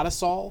to try to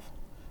solve,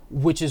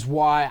 which is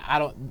why I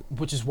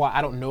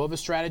don't know of a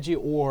strategy,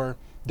 or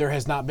there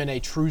has not been a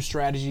true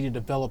strategy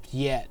developed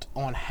yet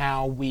on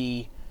how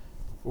we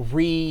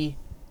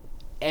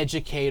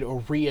re-educate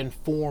or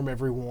re-inform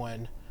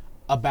everyone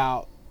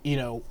about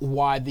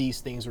why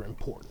these things are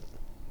important.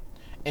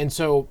 And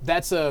so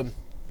it's a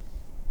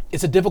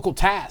difficult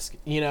task,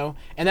 and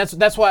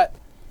that's why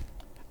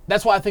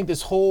I think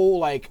this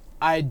whole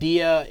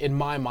idea, in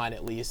my mind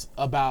at least,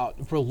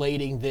 about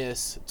relating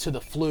this to the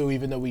flu,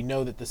 even though we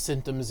know that the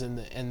symptoms and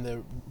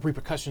the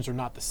repercussions are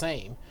not the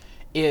same,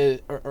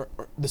 or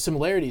the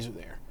similarities are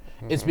there.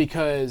 Mm-hmm. It's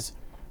because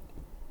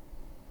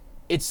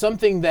it's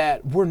something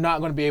that we're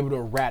not going to be able to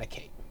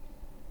eradicate.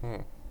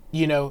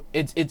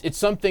 It's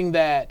something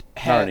that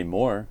not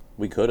anymore.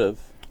 We could have.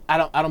 I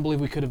don't believe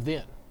we could have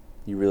then.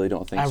 You really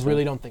don't think so? I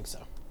really don't think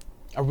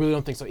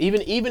so.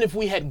 Even if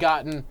we had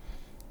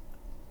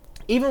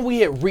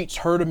reached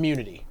herd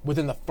immunity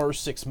within the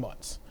first 6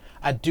 months,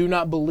 I do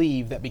not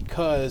believe that,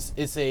 because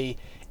even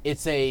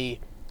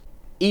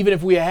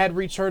if we had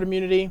reached herd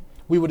immunity,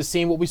 we would have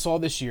seen what we saw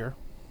this year,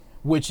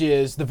 which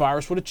is the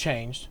virus would have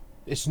changed.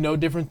 It's no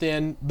different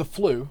than the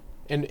flu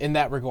in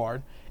that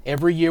regard.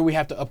 Every year we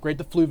have to upgrade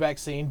the flu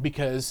vaccine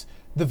because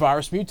the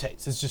virus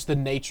mutates. It's just the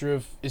nature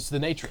of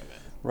it.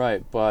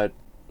 Right, but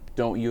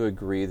don't you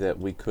agree that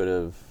we could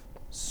have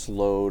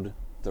slowed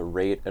the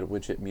rate at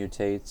which it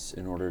mutates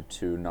in order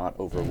to not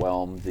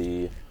overwhelm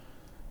the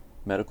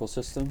medical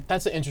system?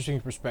 That's an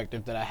interesting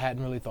perspective that I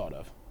hadn't really thought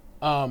of.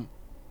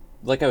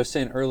 Like I was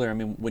saying earlier, I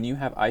mean, when you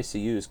have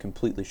ICUs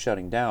completely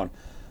shutting down,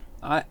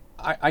 I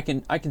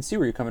can see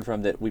where you're coming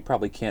from, that we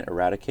probably can't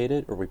eradicate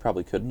it, or we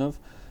probably couldn't have.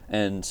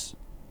 And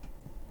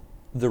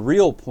the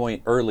real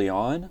point early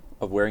on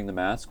of wearing the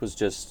mask was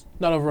just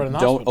not overrun the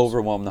don't hospitals.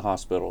 overwhelm the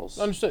hospitals.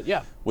 Understood,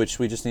 yeah. Which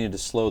we just needed to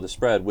slow the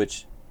spread,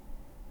 which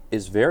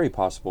is very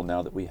possible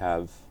now that we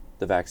have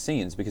the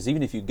vaccines, because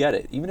even if you get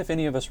it, even if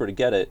any of us were to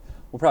get it,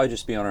 we'll probably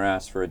just be on our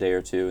ass for a day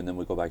or two and then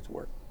we'll go back to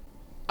work.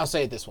 I'll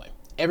say it this way.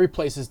 Every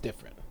place is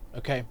different,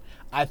 okay?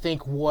 I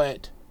think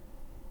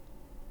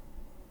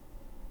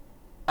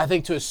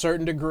to a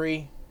certain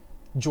degree,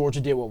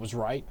 Georgia did what was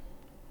right.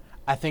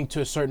 I think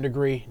to a certain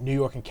degree, New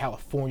York and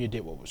California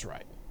did what was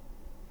right.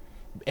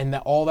 And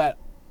that all that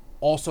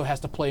also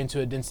has to play into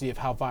a density of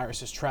how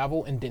viruses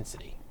travel and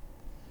density.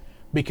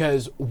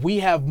 Because we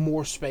have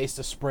more space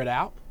to spread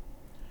out.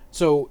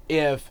 So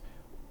if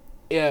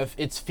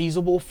it's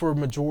feasible for a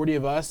majority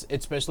of us,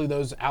 especially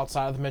those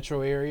outside of the metro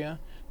area,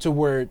 to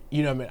where,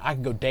 I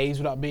can go days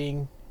without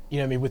being,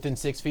 within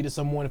 6 feet of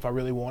someone if I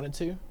really wanted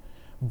to,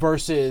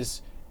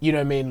 versus,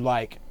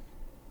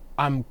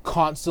 I'm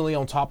constantly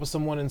on top of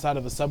someone inside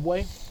of a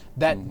subway,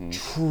 that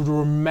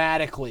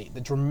dramatically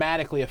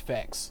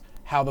affects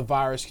how the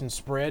virus can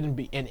spread and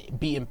be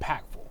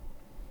impactful.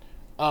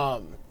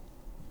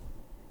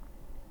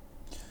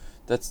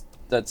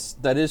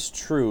 That is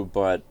true,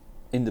 but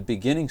in the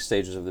beginning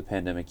stages of the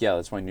pandemic, yeah,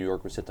 that's why New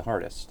York was hit the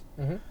hardest.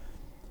 Mm-hmm.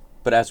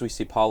 But as we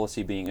see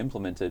policy being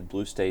implemented,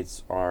 blue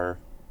states are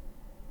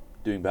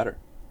doing better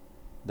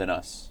than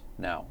us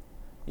now.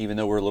 Even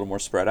though we're a little more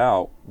spread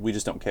out, we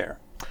just don't care.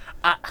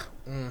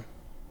 Florida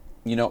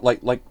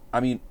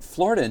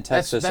and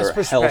Texas are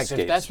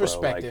hellscapes. That's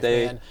perspective,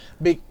 man.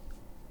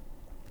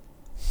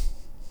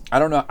 I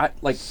don't know.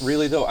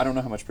 Really though, I don't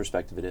know how much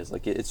perspective it is.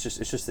 It's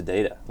just the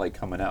data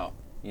coming out.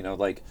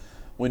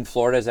 When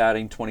Florida's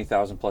adding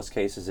 20,000 plus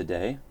cases a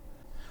day.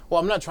 Well,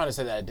 I'm not trying to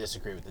say that I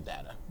disagree with the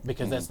data,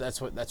 because that's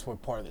where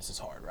part of this is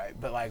hard, right?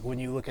 But like when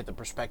you look at the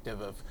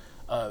perspective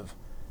of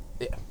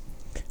yeah.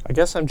 I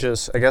guess I'm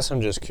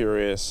just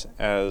curious,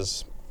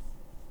 as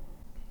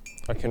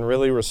I can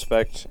really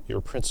respect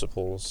your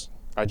principles.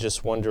 I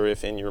just wonder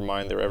if in your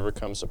mind there ever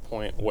comes a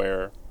point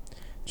where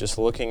just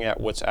looking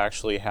at what's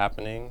actually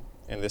happening,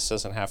 and this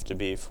doesn't have to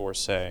be for,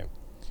 say,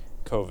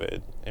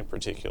 COVID in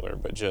particular,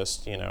 but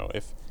just,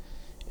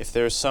 if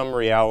there's some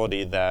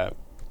reality that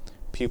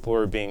people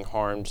are being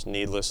harmed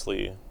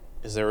needlessly,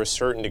 is there a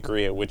certain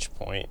degree at which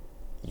point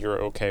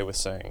you're okay with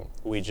saying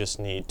we just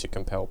need to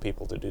compel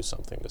people to do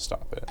something to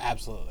stop it?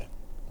 Absolutely.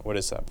 What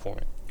is that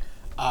point?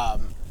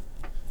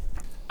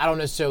 I don't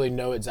necessarily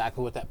know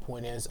exactly what that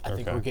point is. I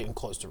think Okay. we're getting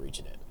close to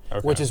reaching it.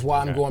 Okay, Which is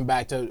why I'm okay. going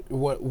back to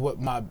what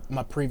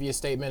my previous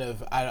statement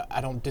of I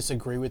don't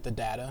disagree with the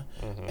data.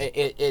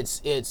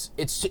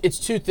 It's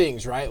two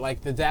things, right?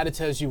 Like the data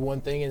tells you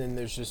one thing, and then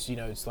there's just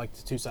it's like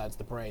the two sides of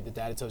the brain. The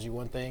data tells you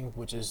one thing,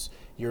 which is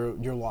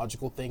your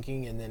logical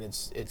thinking, and then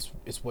it's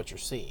what you're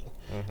seeing.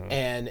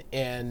 And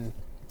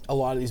a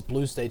lot of these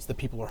blue states, the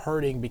people are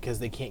hurting because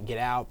they can't get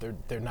out.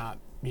 They're not.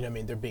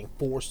 They're being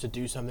forced to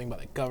do something by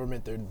the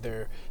government.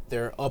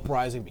 They're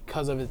uprising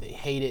because of it. They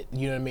hate it.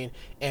 You know what I mean?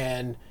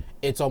 And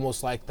it's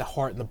almost like the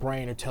heart and the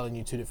brain are telling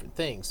you two different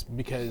things,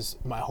 because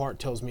my heart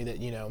tells me that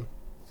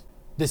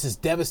this is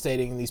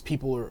devastating and these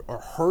people are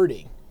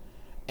hurting,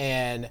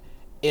 and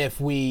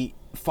if we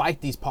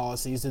fight these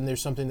policies, then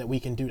there's something that we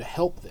can do to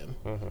help them.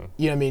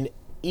 You know what I mean?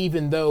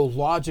 Even though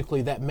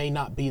logically that may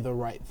not be the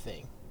right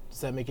thing.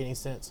 Does that make any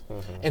sense?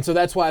 And so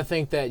that's why I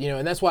think that,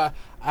 and that's why,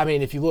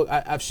 if you look,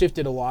 I've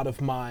shifted a lot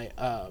of my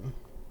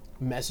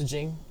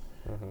messaging,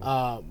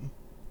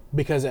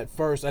 because at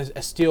first I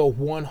still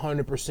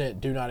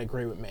 100% do not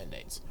agree with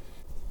mandates.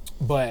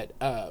 But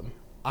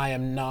I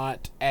am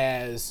not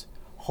as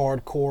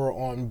hardcore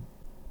on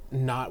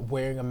not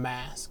wearing a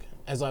mask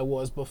as I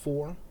was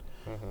before.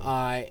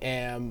 I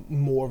am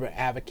more of an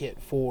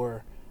advocate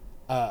for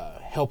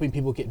helping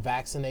people get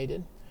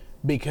vaccinated,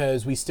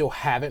 because we still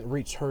haven't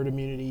reached herd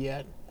immunity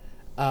yet.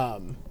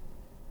 And,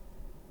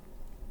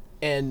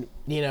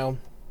 You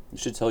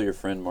should tell your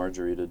friend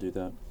Marjorie to do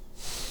that.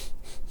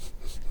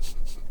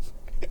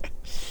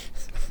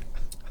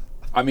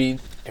 I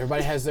mean,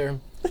 everybody has their...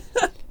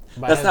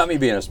 that's not me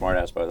being a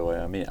smartass, by the way.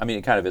 I mean,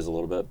 it kind of is a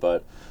little bit,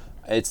 but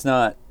it's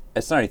not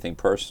anything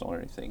personal or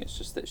anything. It's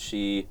just that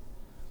she,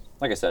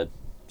 like I said,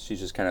 she's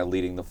just kind of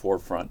leading the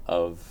forefront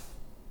of...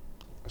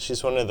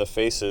 She's one of the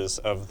faces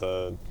of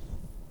the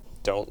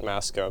don't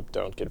mask up,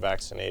 don't get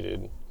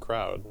vaccinated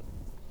crowd.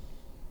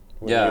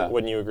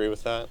 Wouldn't you agree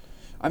with that?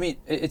 I mean,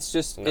 it's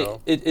just,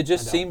 No. it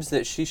just I don't. seems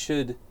that she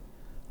should,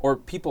 or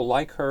people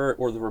like her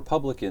or the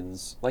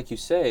Republicans, like you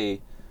say,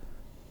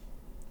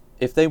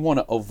 if they want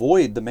to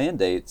avoid the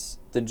mandates,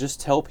 then just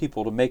tell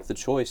people to make the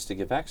choice to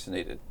get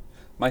vaccinated.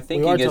 My We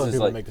thinking are telling is people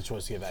to like, make the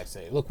choice to get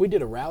vaccinated. Look, we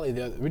did a rally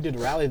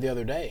the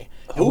other day,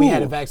 and we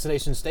had a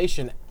vaccination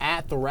station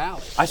at the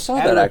rally. I saw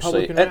at that a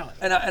actually, Republican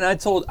and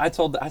rally.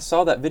 I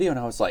saw that video and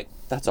I was like,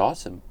 that's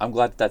awesome. I'm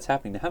glad that's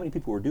happening. How many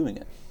people were doing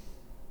it?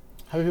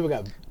 How many people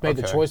made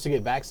the Okay. choice to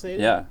get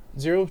vaccinated? Yeah.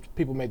 0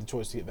 people made the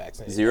choice to get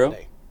vaccinated. Zero? that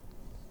day.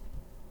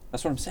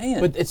 That's what I'm saying.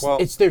 But it's Well-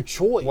 their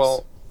choice.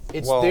 well,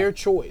 it's well, their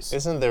choice.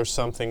 Isn't there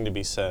something to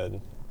be said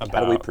about...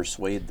 how do we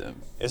persuade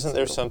them? Isn't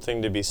there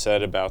something to be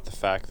said about the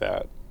fact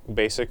that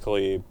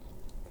basically,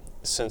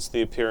 since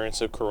the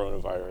appearance of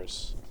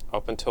coronavirus,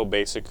 up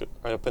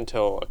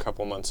until a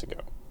couple months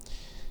ago,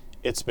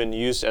 it's been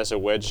used as a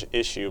wedge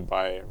issue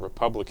by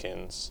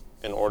Republicans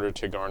in order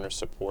to garner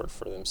support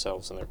for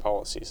themselves and their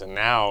policies. And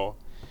now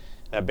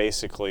that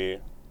basically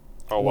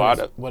what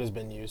has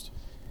been used?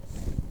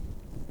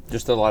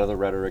 Just a lot of the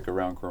rhetoric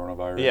around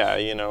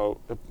coronavirus.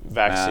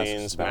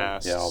 vaccines,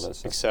 masks, yeah, all that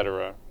stuff.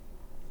 etc.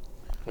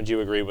 Would you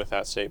agree with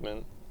that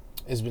statement?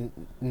 Has been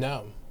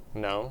no.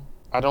 No?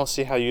 I don't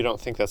see how you don't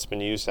think that's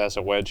been used as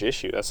a wedge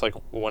issue. That's like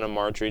one of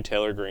Marjorie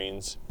Taylor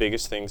Greene's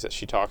biggest things that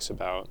she talks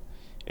about.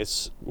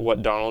 It's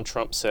what Donald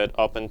Trump said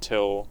up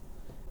until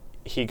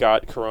he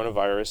got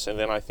coronavirus, and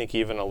then I think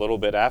even a little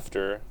bit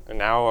after. And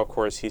now, of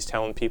course, he's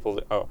telling people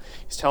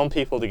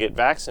to get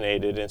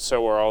vaccinated, and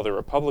so are all the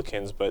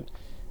Republicans. But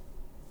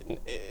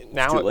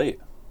now It's too late.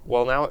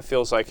 Well, now it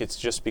feels like it's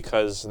just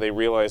because they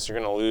realize they're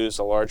going to lose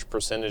a large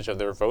percentage of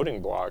their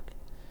voting bloc.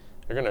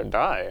 They're going to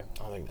die.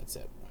 I don't think that's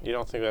it. You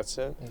don't think that's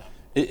it? No.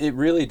 It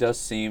really does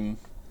seem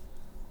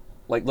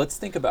like, let's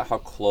think about how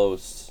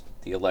close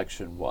the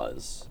election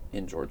was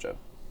in Georgia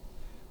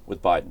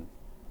with Biden.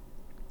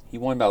 He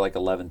won by like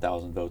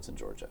 11,000 votes in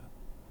Georgia.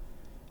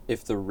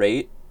 If the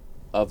rate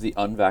of the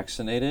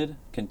unvaccinated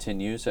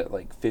continues at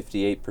like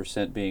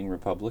 58% being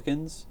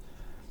Republicans,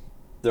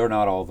 they're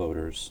not all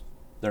voters.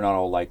 They're not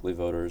all likely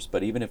voters.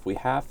 But even if we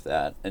half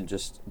that and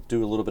just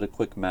do a little bit of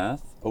quick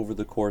math over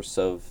the course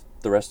of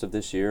the rest of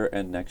this year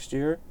and next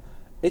year,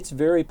 it's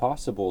very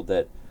possible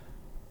that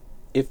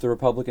if the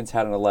Republicans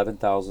had an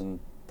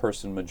 11,000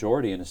 person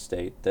majority in a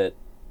state, that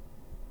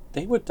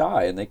they would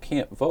die and they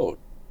can't vote.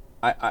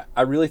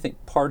 I really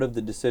think part of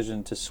the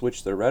decision to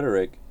switch their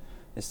rhetoric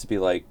is to be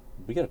like,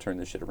 we got to turn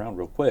this shit around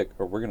real quick,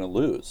 or we're gonna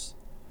lose.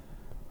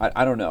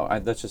 I don't know.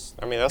 That's just.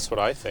 I mean, that's what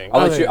I think.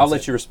 I'll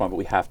let you respond, but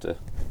we have to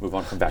move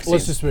on from vaccines.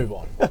 Let's just move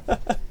on.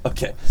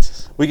 Okay,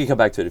 we can come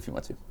back to it if you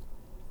want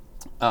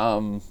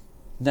to.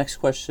 Next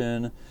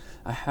question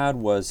I had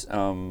was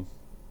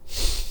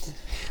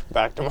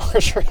Back to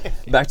Marjorie.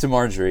 back to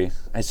Marjorie.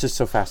 It's just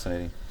so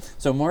fascinating.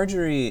 So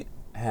Marjorie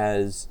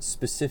has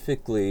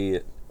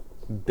specifically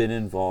been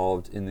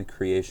involved in the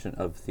creation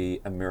of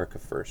the America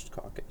First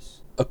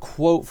caucus. A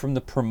quote from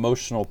the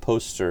promotional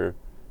poster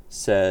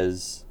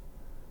says,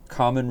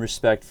 "Common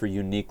respect for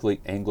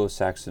uniquely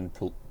Anglo-Saxon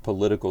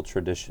political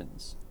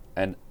traditions."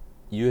 And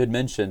you had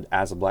mentioned,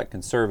 as a black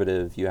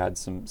conservative, you had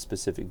some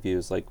specific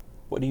views. Like,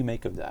 what do you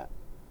make of that?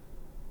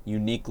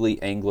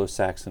 Uniquely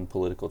Anglo-Saxon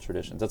political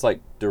traditions. That's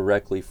like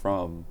directly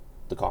from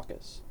the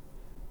caucus.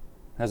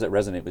 How does that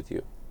resonate with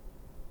you?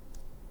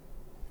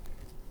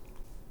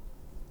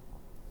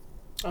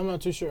 I'm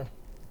not too sure.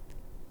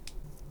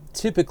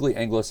 Typically,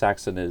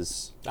 Anglo-Saxon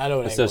is I know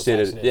what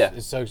associated. Anglo-Saxon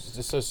is. Yeah, It's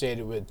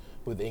associated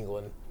with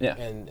England. Yeah.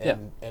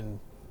 And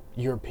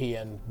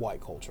European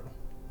white culture.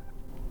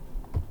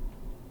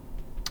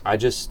 I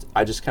just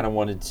kind of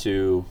wanted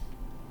to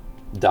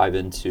dive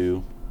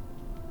into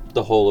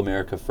the whole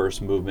America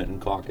First movement and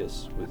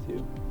caucus with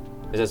you.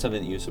 Is that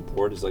something that you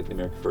support? Is like the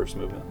America First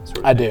movement? Sort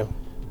of I thing? do.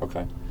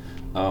 Okay.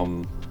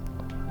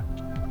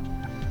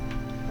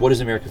 What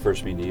does America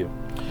First mean to you?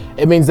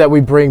 It means that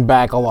we bring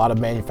back a lot of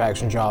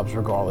manufacturing jobs,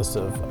 regardless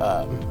of,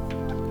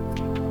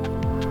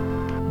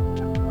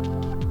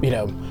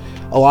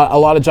 a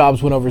lot of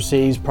jobs went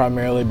overseas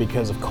primarily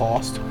because of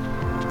cost.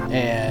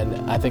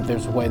 And I think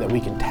there's a way that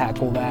we can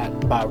tackle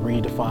that by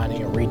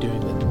redefining and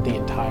redoing the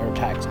entire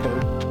tax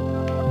code.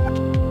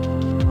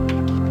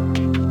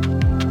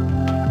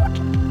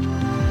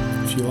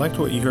 If you liked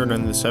what you heard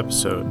on this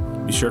episode,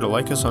 be sure to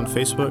like us on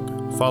Facebook,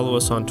 follow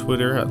us on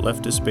Twitter at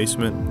Leftist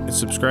Basement, and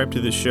subscribe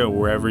to this show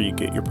wherever you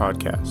get your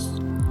podcasts.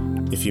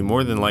 If you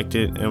more than liked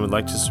it and would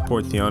like to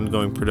support the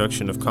ongoing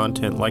production of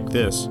content like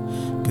this,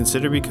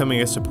 consider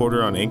becoming a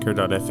supporter on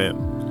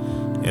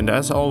Anchor.fm. And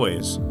as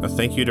always, a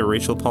thank you to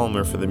Rachel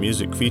Palmer for the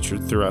music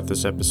featured throughout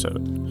this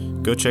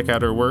episode. Go check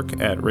out her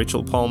work at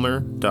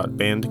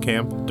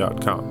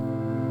rachelpalmer.bandcamp.com.